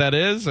that's what that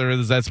is, or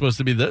is that supposed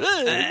to be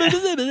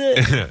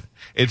the?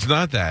 It's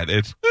not that.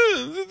 It's.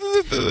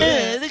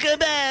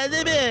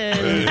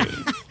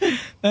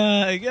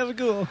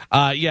 Cool.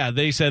 Yeah,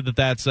 they said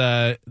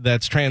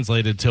that's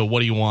translated to "What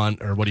do you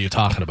want?" or "What are you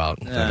talking about?"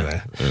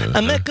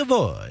 A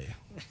McAvoy.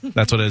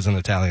 That's what it is in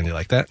Italian. Do you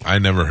like that? I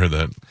never heard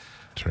that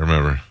term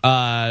ever.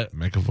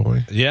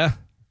 McAvoy? Yeah,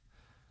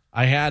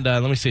 I had.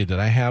 Let me see. Did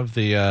I have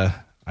the?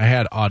 I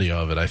had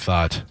audio of it. I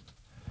thought.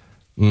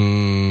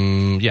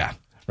 Yeah,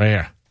 right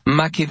here.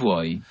 Ma che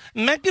vuoi?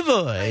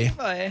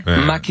 McAvoy.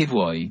 Yeah. Ma che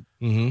vuoi?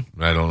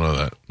 I don't know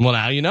that. Well,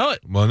 now you know it.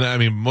 Well, I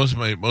mean, most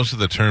of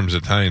the terms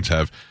Italians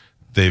have,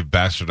 they've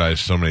bastardized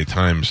so many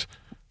times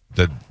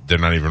that they're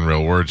not even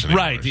real words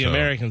anymore. Right, the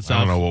American stuff. I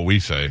don't know what we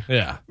say.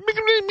 Yeah,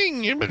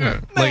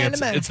 like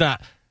it's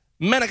not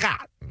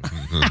Menacat.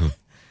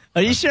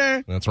 Are you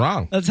sure? That's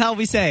wrong. That's how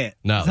we say it.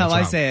 No, that's how that's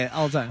I wrong. say it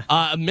all the time.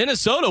 A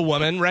Minnesota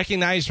woman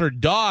recognized her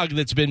dog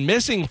that's been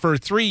missing for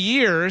 3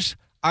 years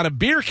on a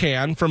beer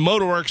can from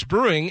Motorworks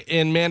Brewing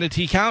in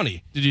Manatee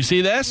County. Did you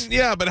see this?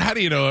 Yeah, but how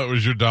do you know it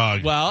was your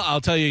dog? Well,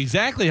 I'll tell you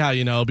exactly how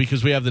you know,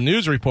 because we have the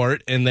news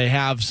report and they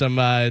have some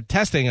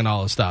testing and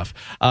all this stuff.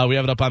 We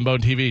have it up on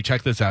Bone TV.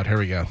 Check this out. Here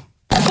we go.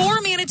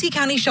 4 Manatee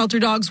County shelter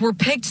dogs were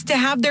picked to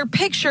have their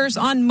pictures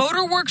on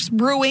Motorworks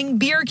Brewing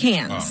beer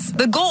cans.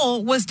 The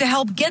goal was to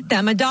help get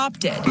them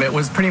adopted. It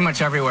was pretty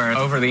much everywhere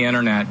over the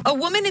internet. A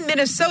woman in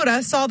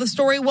Minnesota saw the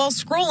story while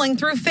scrolling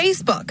through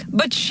Facebook,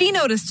 but she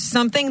noticed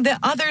something that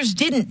others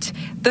didn't.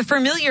 The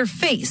familiar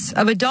face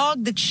of a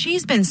dog that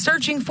she's been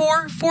searching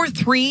for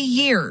 3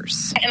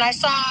 years. And I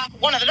saw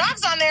one of the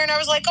dogs on there, and I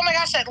was like, oh my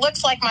gosh, that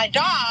looks like my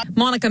dog.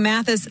 Monica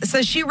Mathis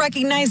says she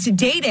recognized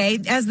Day Day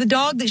as the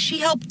dog that she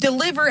helped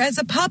deliver as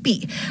a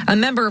puppy, a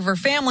member of her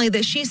family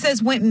that she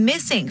says went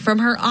missing from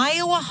her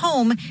Iowa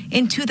home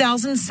in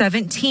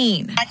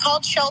 2017. I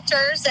called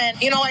shelters, and,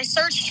 I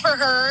searched for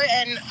her,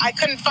 and I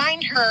couldn't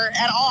find her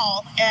at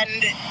all.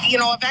 And,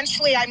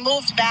 eventually I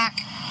moved back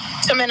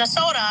to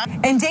Minnesota.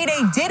 And Day Day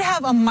did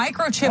have a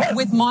microchip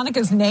with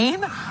Monica's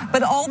name,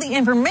 but all the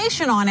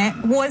information on it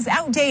was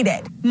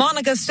outdated.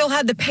 Monica still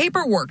had the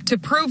paperwork to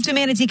prove to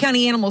Manatee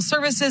County Animal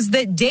Services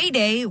that Day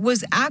Day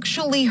was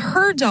actually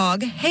her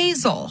dog,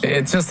 Hazel.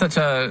 It's just such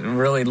a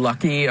really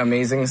lucky,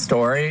 amazing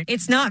story.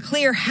 It's not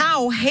clear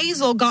how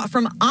Hazel got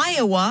from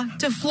Iowa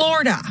to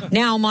Florida.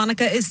 Now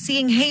Monica is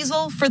seeing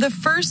Hazel for the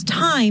first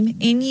time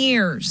in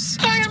years.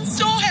 I am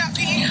so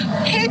happy.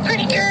 Hey,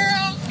 pretty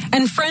girl.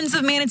 And Friends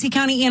of Manatee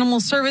County Animal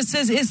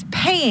Services is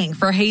paying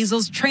for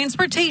Hazel's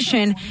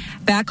transportation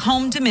back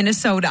home to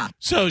Minnesota.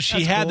 So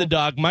she had the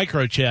dog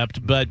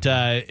microchipped, but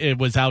it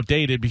was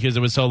outdated because it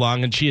was so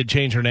long, and she had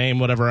changed her name,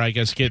 whatever, I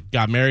guess,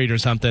 got married or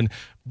something.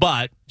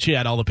 But she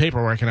had all the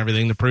paperwork and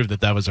everything to prove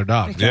that was her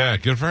dog. Yeah,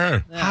 good for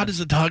her. Yeah. How does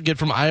a dog get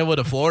from Iowa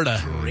to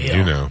Florida?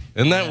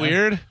 Isn't that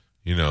weird?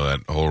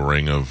 That whole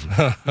ring of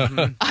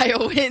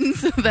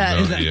Iowans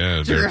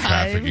that they're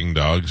trafficking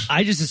dogs.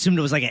 I just assumed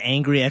it was like an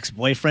angry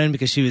ex-boyfriend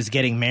because she was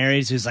getting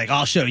married. So he was like,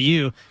 I'll show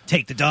you.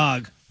 Take the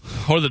dog.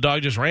 Or the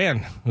dog just ran.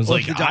 It was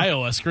like,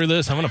 Iowa, screw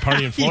this. I'm going to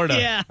party in Florida.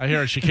 Yeah. I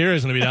hear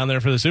Shakira's going to be down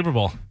there for the Super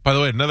Bowl. By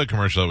the way, another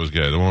commercial that was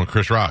good. The one with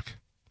Chris Rock.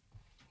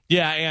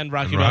 Yeah, and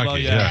Rocky Rocky. Balboa.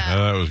 Yeah,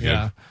 that was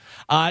good.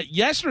 Yeah.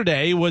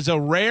 Yesterday was a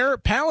rare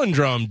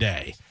palindrome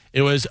day.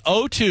 It was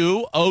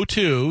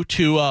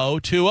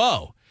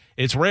 02/02/2020.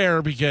 It's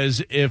rare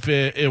because if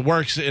it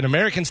works in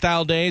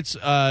American-style dates,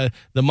 the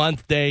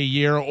month, day,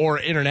 year, or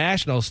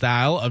international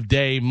style of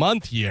day,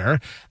 month, year.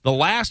 The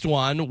last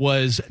one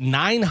was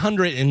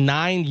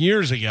 909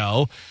 years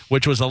ago,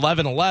 which was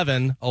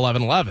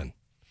 11/11/11/11.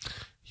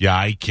 Yeah,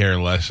 I care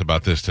less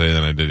about this today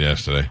than I did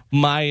yesterday.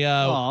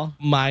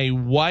 My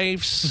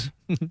wife's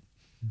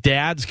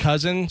dad's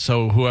cousin,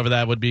 so whoever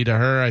that would be to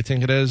her, I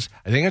think it is.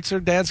 I think it's her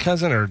dad's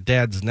cousin or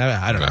dad's nephew.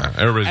 I don't know.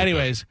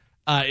 Anyways.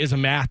 Is a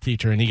math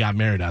teacher, and he got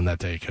married on that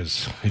day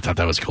because he thought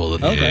that was cool.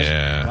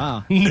 Yeah.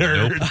 Wow.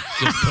 Nerd.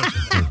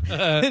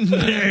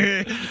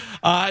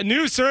 Nerd.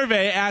 New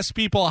survey asks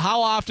people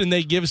how often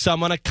they give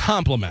someone a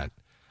compliment.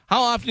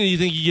 How often do you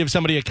think you give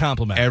somebody a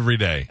compliment? Every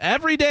day.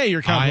 Every day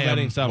you're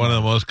complimenting someone. One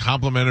of the most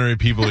complimentary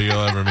people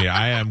you'll ever meet.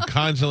 I am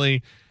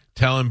constantly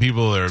telling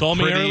people they're Told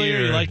me pretty earlier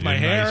you like my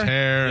hair. Nice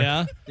hair.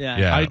 Yeah.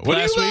 Yeah. What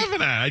are you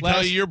laughing at? I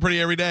tell you, you're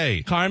pretty every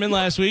day. Carmen,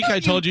 last week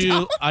I told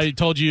you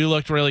you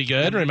looked really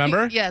good.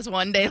 Remember? Yes,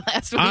 one day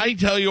last week. I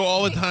tell you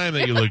all the time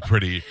that you look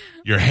pretty.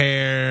 Your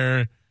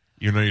hair.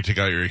 You take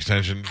out your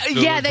extension.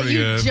 Yeah, that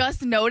you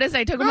just noticed.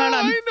 I took them out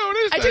on. I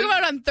noticed. I took them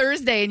out on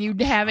Thursday, and you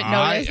haven't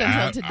noticed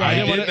until today.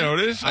 I didn't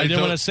notice. I didn't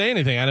want to say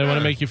anything. I didn't want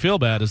to make you feel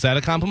bad. Is that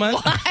a compliment?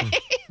 Why?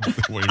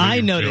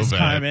 I noticed,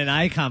 Carmen.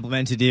 I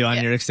complimented you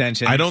on your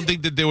extension. I don't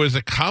think that there was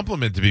a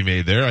compliment to be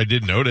made there. I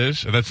did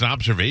notice. And that's an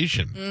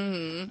observation.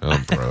 Mm-hmm.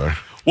 Oh, brother.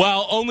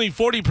 Well, only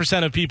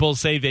 40% of people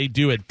say they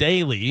do it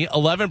daily.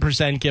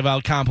 11% give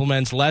out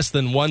compliments less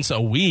than once a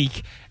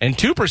week. And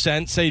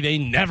 2% say they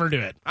never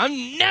do it.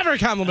 I'm never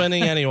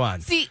complimenting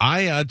anyone. See,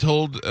 I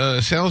told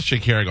a sales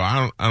chick here, I go,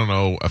 I don't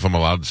know if I'm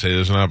allowed to say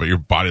this or not, but your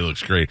body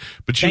looks great.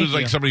 But she was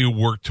like somebody who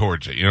worked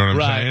towards it. You know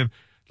what I'm saying?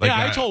 Like,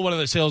 I told one of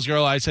the sales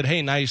girl, I said,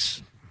 hey,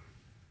 nice.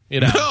 You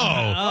know.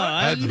 No,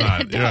 that's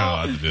not. You're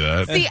not allowed to do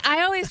that. See,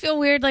 I always feel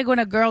weird, like when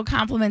a girl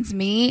compliments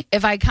me.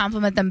 If I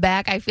compliment them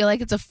back, I feel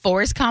like it's a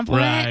forced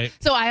compliment. Right.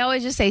 So I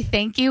always just say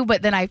thank you,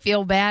 but then I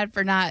feel bad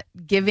for not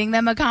giving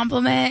them a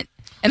compliment.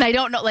 And I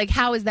don't know, like,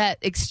 how is that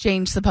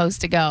exchange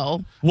supposed to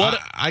go?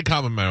 I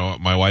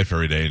compliment my wife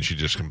every day, and she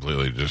just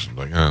completely just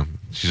like,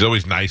 she's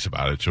always nice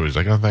about it. She's always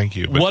like, oh, thank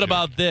you. But what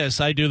about this?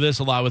 I do this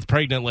a lot with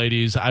pregnant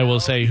ladies. I will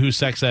say, who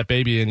sexed that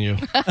baby in you?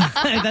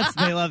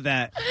 They love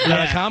that. Is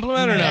that a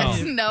compliment or no?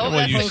 No,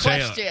 Well, you that's a say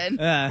question.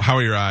 How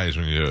are your eyes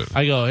when you do it?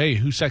 I go, hey,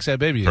 who sexed that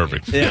baby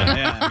Perfect. in you?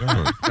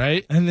 Yeah.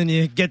 Right? And then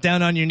you get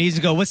down on your knees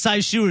and go, what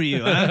size shoe are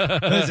you? Huh?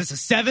 Is this a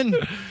 7?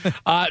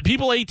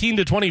 People 18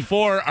 to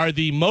 24 are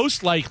the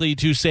most likely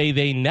to say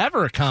they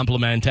never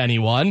compliment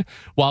anyone,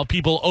 while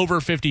people over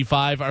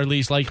 55 are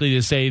least likely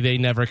to say they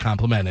never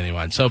compliment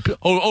anyone. So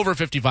over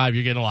 55,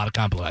 you're getting a lot of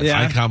compliments.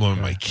 Yeah. I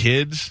compliment my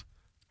kids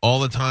all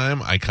the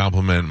time. I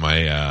compliment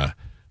my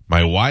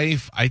my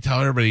wife. I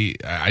tell everybody.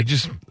 I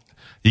just,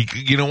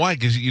 you know why?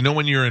 Because you know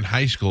when you're in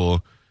high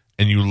school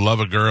and you love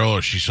a girl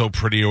or she's so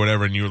pretty or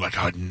whatever, and you're like,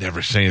 I'd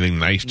never say anything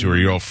nice to her.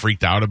 You're all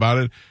freaked out about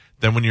it.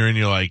 Then when you're in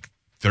your like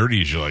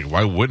 30s, you're like,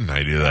 why wouldn't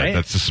I do that? Right.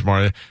 That's the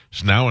smart.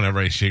 So now whenever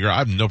I see a girl, I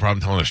have no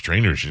problem telling a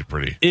stranger she's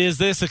pretty. Is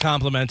this a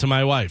compliment to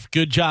my wife?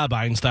 Good job,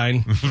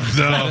 Einstein.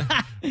 No,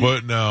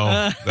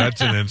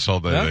 that's an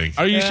insult. I think.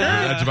 Are you sure?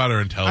 That's about her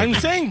I'm intelligence.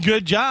 saying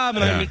good job,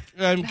 and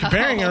I'm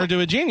comparing her to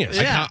a genius.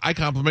 I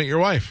compliment your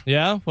wife.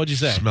 Yeah? What'd you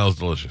say? Smells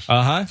delicious.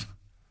 Uh-huh.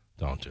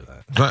 Don't do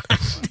that. Not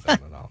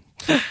at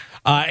all.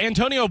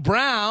 Antonio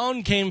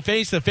Brown came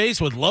face-to-face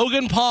with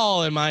Logan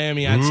Paul in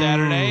Miami on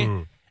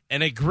Saturday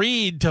and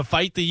agreed to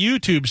fight the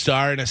YouTube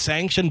star in a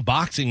sanctioned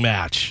boxing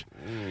match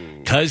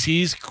because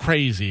he's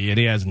crazy and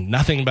he has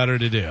nothing better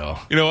to do.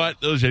 You know what?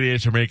 Those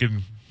idiots are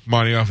making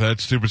money off that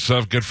stupid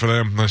stuff. Good for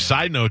them. On a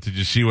side note, did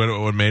you see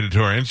what made it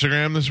to our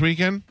Instagram this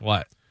weekend?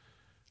 What?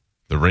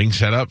 The ring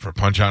setup for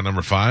Punch-Out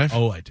number 5.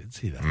 Oh, I did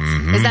see that.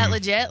 Mm-hmm. Is that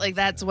legit? Like,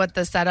 that's what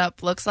the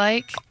setup looks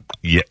like?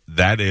 Yeah,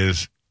 that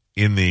is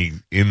in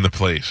the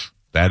place.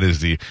 That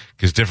is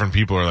because different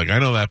people are like, I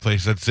know that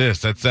place. That's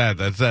this. That's that.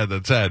 That's that.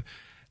 That's that.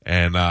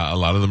 And a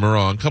lot of them are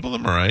wrong. A couple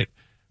of them are right.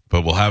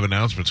 But we'll have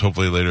announcements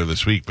hopefully later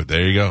this week. But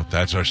there you go.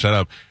 That's our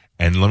setup.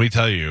 And let me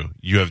tell you,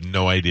 you have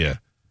no idea.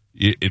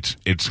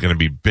 It's going to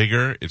be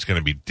bigger. It's going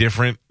to be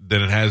different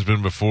than it has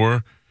been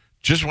before.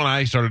 Just when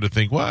I started to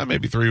think, well,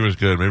 maybe 3 was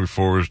good, maybe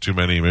 4 was too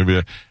many,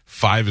 maybe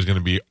 5 is going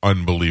to be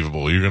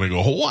unbelievable. You're going to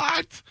go,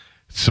 what?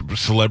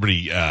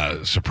 Celebrity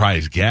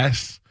surprise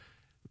guests,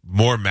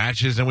 more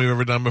matches than we've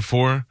ever done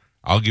before.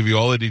 I'll give you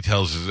all the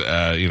details,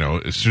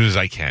 as soon as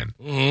I can.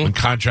 When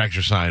contracts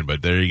are signed,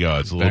 but there you go.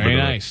 It's a little bit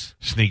nice. of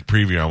a sneak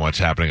preview on what's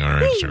happening on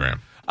our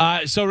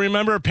Instagram. So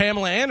remember,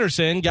 Pamela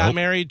Anderson got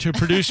married to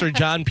producer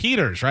John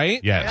Peters, right?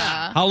 Yes.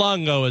 Yeah. How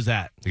long ago was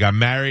that? They got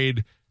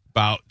married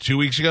about 2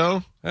 weeks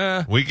ago.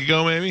 A week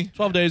ago, maybe?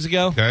 12 days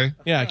ago. Okay.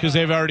 Yeah, because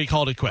they've already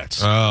called it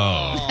quits.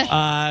 Oh.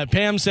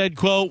 Pam said,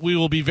 quote, we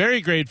will be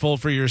very grateful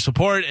for your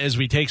support as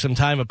we take some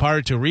time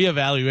apart to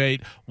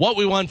reevaluate what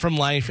we want from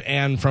life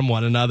and from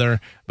one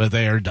another, but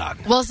they are done.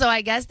 Well, so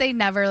I guess they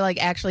never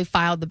actually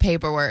filed the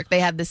paperwork. They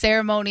had the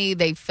ceremony,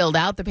 they filled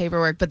out the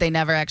paperwork, but they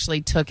never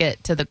actually took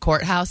it to the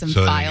courthouse and So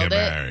they filed get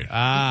it.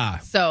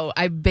 married. So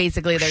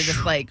they're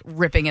just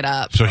ripping it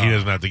up. So he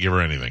doesn't have to give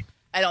her anything.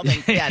 I don't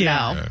think, no.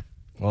 Yeah.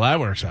 Well,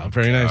 that works out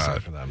very nicely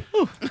for them.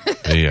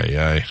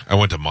 Yeah. I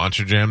went to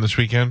Monster Jam this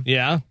weekend.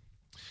 Yeah?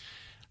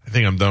 I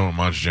think I'm done with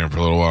Monster Jam for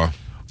a little while.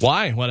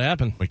 Why? What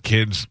happened? My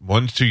kids,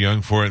 one's too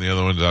young for it, and the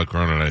other one's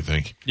outgrown it, I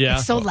think. Yeah.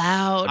 It's so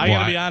loud. I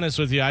gotta be honest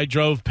with you. I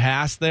drove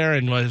past there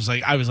and I was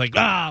like,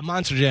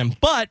 Monster Jam.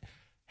 But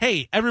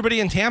hey, everybody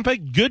in Tampa,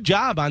 good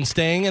job on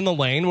staying in the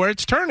lane where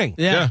it's turning.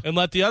 Yeah. And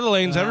let the other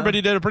lanes, everybody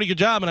did a pretty good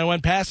job, and I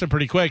went past it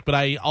pretty quick. But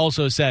I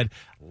also said,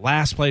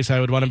 last place I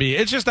would want to be.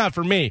 It's just not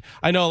for me.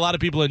 I know a lot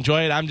of people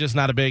enjoy it. I'm just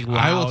not a big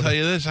loud. I will tell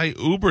you this. I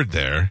Ubered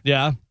there.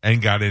 Yeah.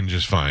 And got in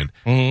just fine.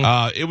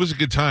 Mm-hmm. It was a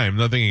good time.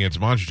 Nothing against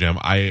Monster Jam.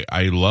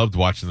 I loved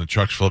watching the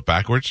trucks flip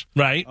backwards.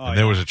 Right. And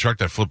there was a truck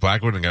that flipped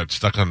backward and got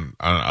stuck up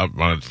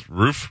on its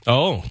roof.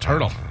 Oh,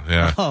 turtle.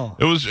 Yeah. Oh.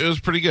 It was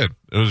pretty good.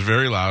 It was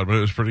very loud, but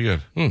it was pretty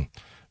good.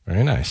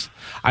 Very nice.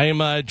 I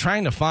am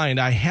trying to find.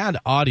 I had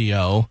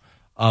audio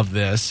of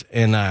this,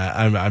 and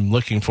I'm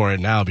looking for it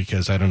now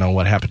because I don't know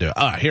what happened to it.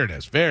 Oh, here it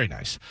is. Very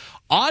nice.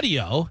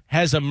 Audio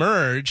has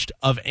emerged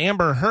of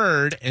Amber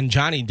Heard and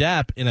Johnny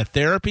Depp in a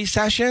therapy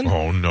session.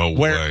 Oh, no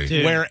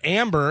way. Where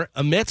Amber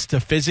admits to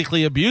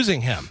physically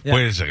abusing him. Yeah.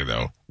 Wait a second,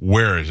 though.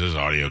 Where is this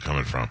audio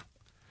coming from?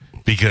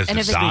 Because And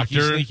the if it's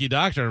doctor. Sneaky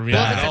doctor. Well,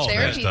 Yeah, if it's a that's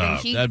therapy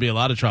messed thing, up. that'd be a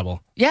lot of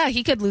trouble. yeah,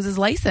 he could lose his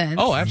license.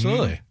 Oh,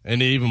 absolutely.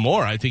 And even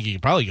more, I think he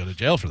could probably go to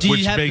jail for that. Do you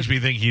Which have makes me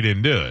think he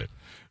didn't do it.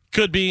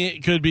 Could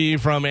be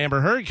from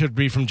Amber Heard. Could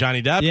be from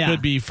Johnny Depp. Yeah.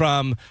 Could be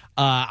from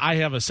I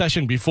have a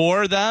session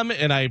before them,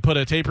 and I put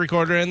a tape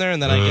recorder in there,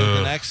 and then I get it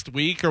the next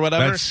week or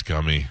whatever. That's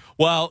scummy.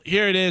 Well,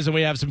 here it is, and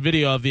we have some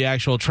video of the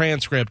actual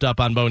transcript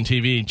up on Bone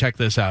TV. Check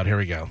this out. Here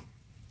we go.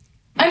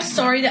 I'm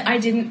sorry that I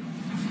didn't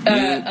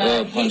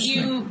hit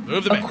you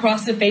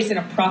across the face in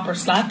a proper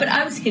slap, but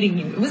I was hitting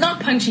you. It was not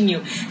punching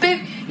you.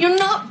 Babe, you're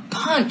not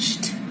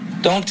punched.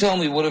 Don't tell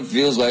me what it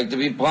feels like to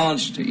be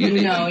punched.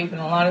 You know, even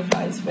a lot of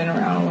fights been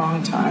around a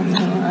long time.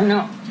 I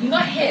know. You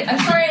got hit. I'm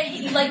sorry I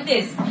hit you like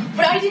this,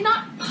 but I did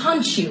not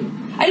punch you.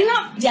 I did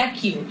not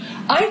deck you.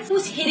 I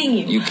was hitting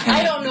you.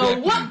 I don't know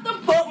what the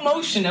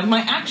motion of my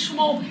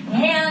actual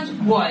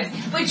hand was,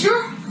 but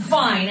you're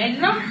fine. I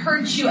did not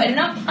hurt you. I did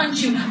not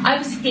punch you. I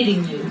was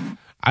hitting you.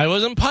 I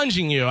wasn't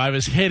punching you. I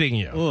was hitting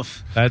you.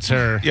 Oof. That's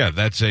her. Yeah,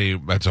 that's a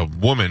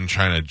woman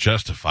trying to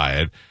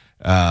justify it.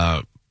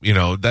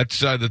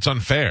 That's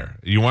unfair.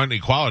 You want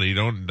equality.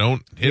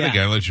 Don't hit a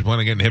guy unless you plan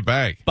on getting hit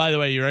back. By the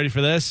way, you ready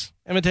for this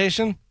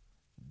imitation?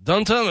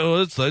 Don't tell me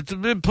what it's like to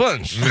be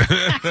punched.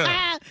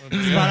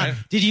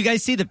 Did you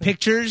guys see the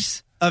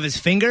pictures of his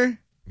finger?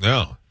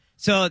 No.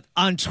 So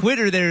on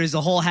Twitter, there is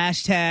a whole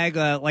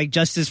hashtag like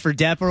Justice for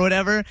Depp or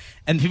whatever,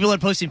 and people are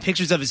posting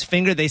pictures of his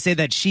finger. They say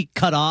that she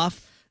cut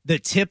off the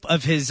tip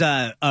of his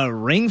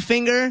ring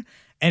finger,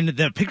 and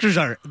the pictures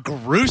are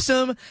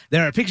gruesome.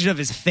 There are pictures of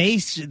his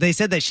face. They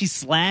said that she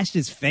slashed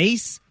his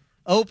face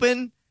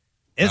open.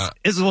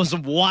 It's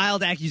some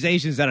wild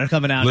accusations that are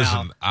coming out now.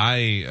 Listen,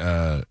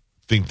 I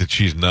think that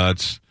she's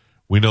nuts.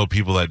 We know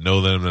people that know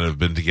them that have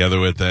been together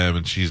with them,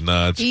 and she's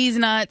nuts. He's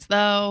nuts,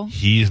 though.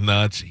 He's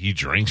nuts. He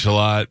drinks a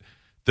lot.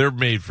 They're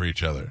made for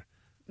each other.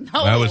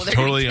 No, I was they're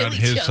totally gonna on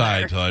kill his each other.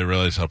 side until I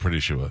realized how pretty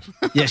she was.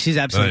 Yeah, she's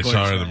Then I absolutely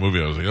saw her in gorgeous. the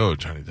movie. I was like, "Oh,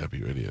 Johnny Depp,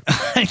 you idiot!"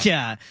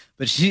 Yeah,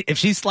 but if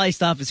she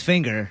sliced off his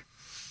finger,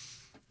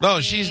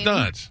 No, she's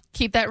nuts.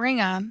 Keep that ring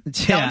on.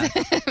 yeah,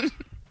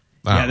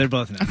 No. yeah, they're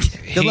both nuts.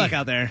 Good luck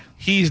out there.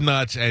 He's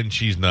nuts, and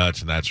she's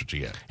nuts, and that's what you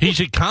get. He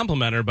should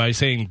compliment her by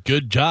saying,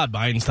 "Good job,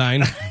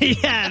 Einstein."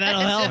 Yeah,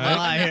 that'll help a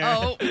lot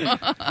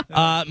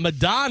here.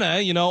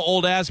 Madonna,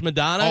 old ass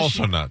Madonna.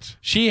 Also nuts.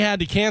 She had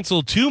to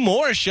cancel 2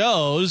 more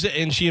shows,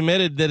 and she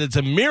admitted that it's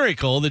a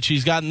miracle that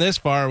she's gotten this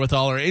far with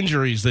all her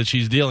injuries that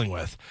she's dealing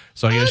with.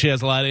 So I guess she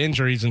has a lot of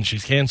injuries, and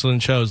she's canceling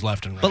shows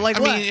left and right. But like,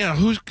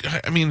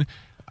 I mean,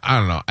 I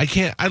don't know.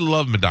 I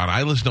love Madonna.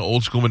 I listen to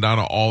old school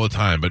Madonna all the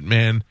time, but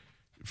man,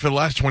 for the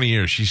last 20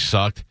 years, she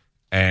sucked,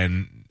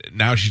 and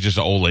now she's just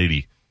an old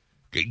lady.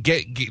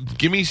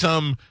 Give me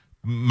some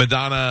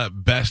Madonna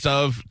best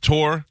of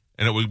tour,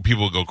 and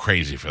people would go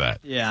crazy for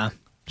that. yeah.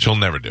 She'll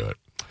never do it.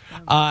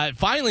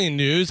 Finally, in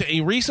news,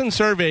 a recent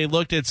survey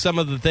looked at some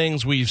of the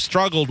things we've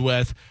struggled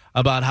with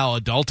about how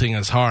adulting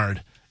is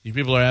hard. You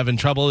people are having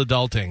trouble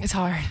adulting. It's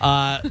hard.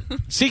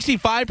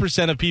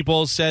 65% of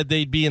people said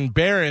they'd be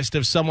embarrassed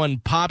if someone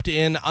popped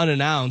in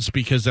unannounced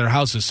because their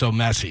house is so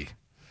messy.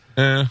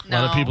 A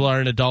lot of people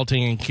aren't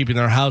adulting and keeping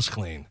their house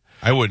clean.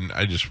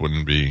 I just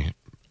wouldn't be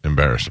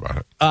embarrassed about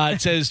it.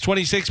 It says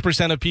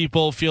 26% of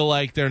people feel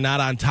like they're not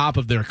on top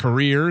of their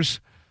careers.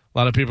 A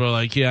lot of people are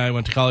like, yeah, I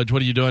went to college.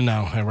 What are you doing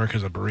now? I work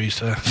as a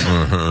barista.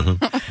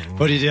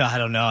 What do you do? I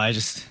don't know. I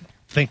just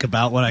think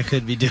about what I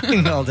could be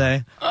doing all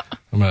day.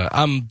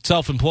 I'm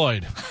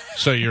self-employed,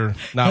 so you're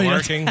not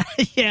working.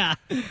 Yeah.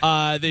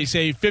 They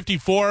say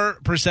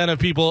 54% of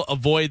people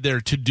avoid their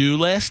to-do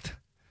list.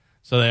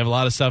 So they have a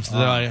lot of stuff that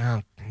they're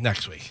like,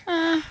 next week.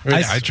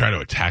 I try to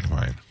attack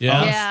mine.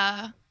 Yeah.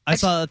 Yeah. I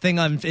saw a thing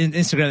on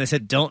Instagram that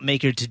said, don't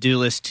make your to-do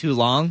list too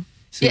long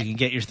so you can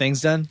get your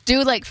things done.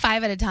 Do like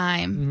 5 at a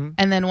time.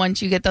 And then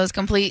once you get those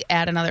complete,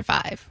 add another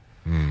 5.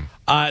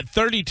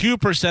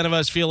 32% of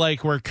us feel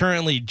like we're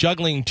currently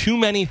juggling too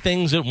many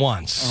things at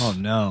once. Oh,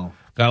 no.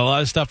 Got a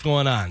lot of stuff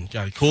going on.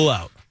 Got to cool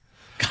out.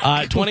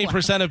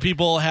 20% of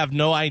people have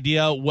no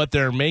idea what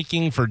they're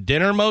making for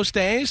dinner most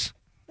days.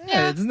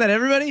 Yeah. Isn't that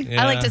everybody?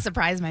 Yeah. I like to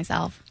surprise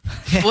myself.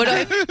 What do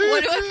I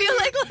feel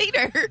like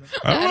later?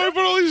 I don't want to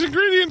put all these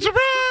ingredients.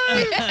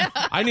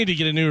 Surprise! I need to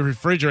get a new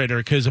refrigerator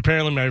because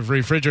apparently my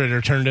refrigerator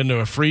turned into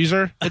a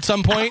freezer at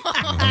some point.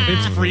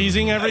 It's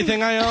freezing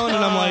everything I own,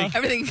 and I'm like,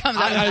 Everything comes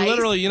out of I ice.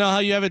 literally, you know how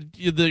you have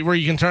it where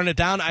you can turn it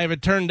down? I have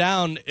it turned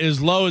down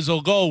as low as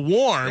it'll go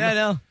warm. Yeah, I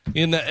know.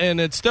 And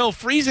it's still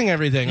freezing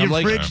everything. Your I'm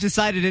like, fridge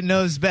decided it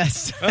knows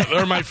best.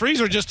 or my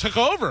freezer just took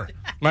over.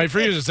 My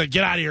freezer said,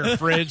 "Get out of here,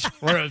 fridge.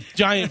 We're a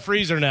giant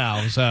freezer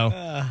now." So,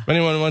 if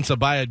anyone wants to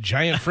buy a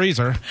giant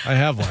freezer, I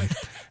have one. It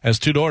has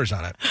 2 doors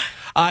on it.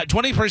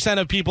 20%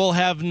 of people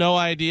have no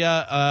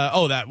idea.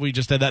 We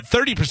just did that.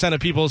 30% of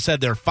people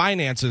said their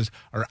finances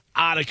are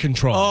out of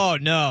control. Oh,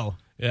 no.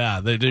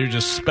 Yeah, they're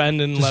just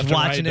spending Just left and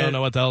right. watching Don't it.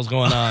 know what the hell's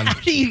going on. How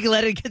do you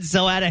let it get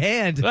so out of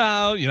hand?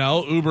 Well,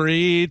 Uber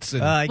Eats.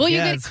 And, I Well, you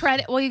guess. get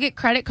credit. Well, you get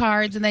credit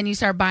cards, and then you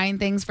start buying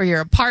things for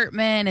your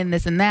apartment and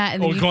this and that.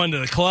 And then going to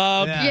the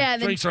club. Yeah. Yeah,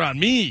 then- Drinks are on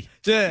me.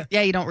 Yeah,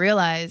 you don't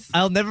realize.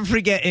 I'll never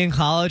forget in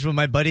college when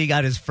my buddy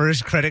got his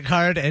first credit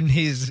card and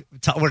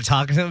we're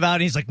talking to him about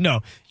it. He's like,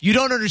 no, you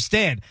don't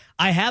understand.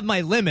 I have my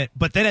limit,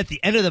 but then at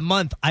the end of the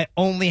month, I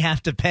only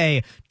have to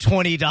pay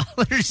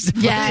 $20.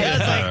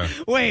 Yeah.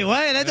 Like, wait,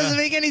 what? That doesn't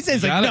make any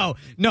sense. Like,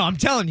 no, I'm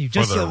telling you,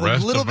 just the a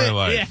rest little of my bit.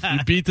 life. Yeah.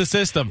 You beat the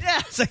system. Yeah,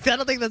 it's like, I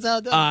don't think that's how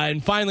it does.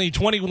 And finally,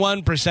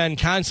 21%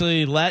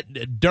 constantly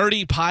let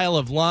dirty pile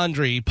of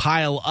laundry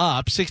pile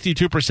up.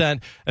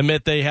 62%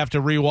 admit they have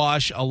to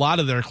rewash a lot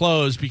of their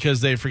clothes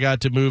because they forgot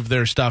to move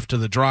their stuff to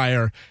the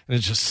dryer, and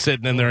it's just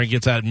sitting in there and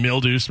gets that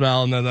mildew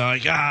smell, and then they're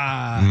like,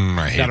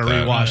 I hate gotta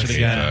that. rewash it I hate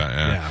again. that,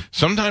 Yeah.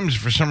 Sometimes,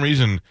 for some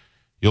reason,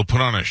 you'll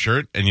put on a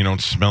shirt and you don't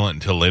smell it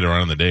until later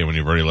on in the day when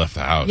you've already left the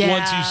house.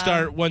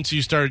 Yeah. Once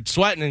you start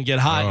sweating and get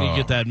hot and you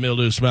get that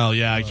mildew smell,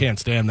 I can't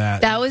stand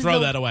that. Throw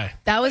that away.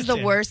 That was the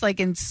worst,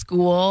 like in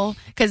school,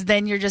 because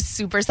then you're just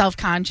super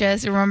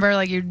self-conscious. Remember,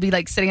 like you'd be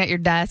like sitting at your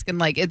desk and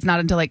like it's not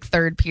until like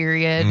third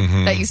period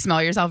that you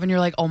smell yourself and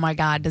you're like, oh my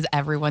God, does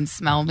everyone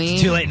smell me?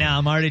 It's too late now.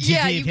 I'm already too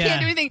Yeah, deep. you can't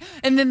do anything.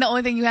 And then the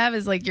only thing you have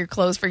is like your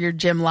clothes for your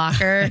gym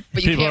locker.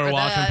 But you People can't are wear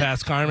walking that.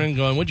 past Carmen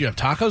going, would you have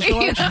tacos for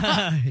lunch?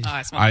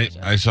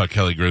 I saw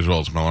Kelly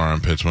Griswold smell her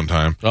armpits one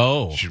time.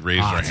 Oh. She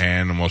raised her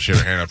hand, and while she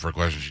had her hand up for a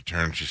question, she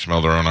turned, she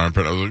smelled her own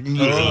armpit. I was like,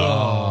 no,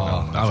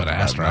 I would have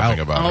asked her nothing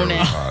out. about her.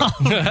 Was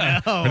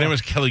hot. Her name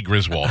was Kelly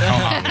Griswold. How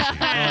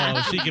hot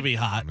was she? She could be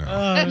hot. No.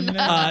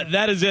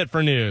 That is it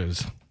for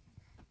news.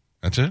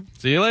 That's it?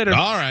 See you later.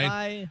 All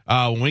right.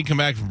 When we come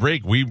back from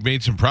break, we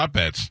made some prop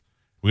bets.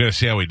 We got to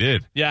see how we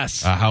did.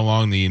 Yes. How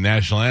long the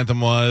national anthem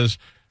was.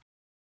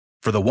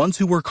 For the ones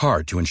who work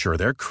hard to ensure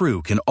their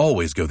crew can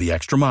always go the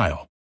extra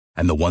mile,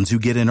 and the ones who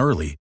get in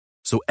early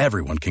so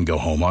everyone can go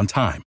home on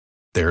time,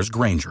 there's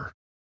Grainger,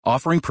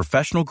 offering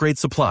professional-grade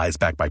supplies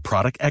backed by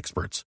product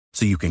experts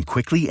so you can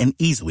quickly and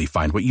easily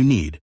find what you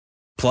need.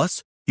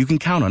 Plus, you can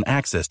count on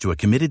access to a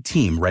committed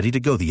team ready to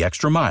go the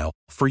extra mile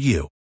for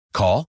you.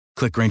 Call,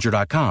 click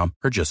Grainger.com,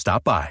 or just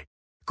stop by.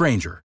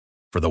 Grainger,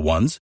 for the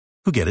ones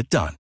who get it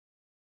done.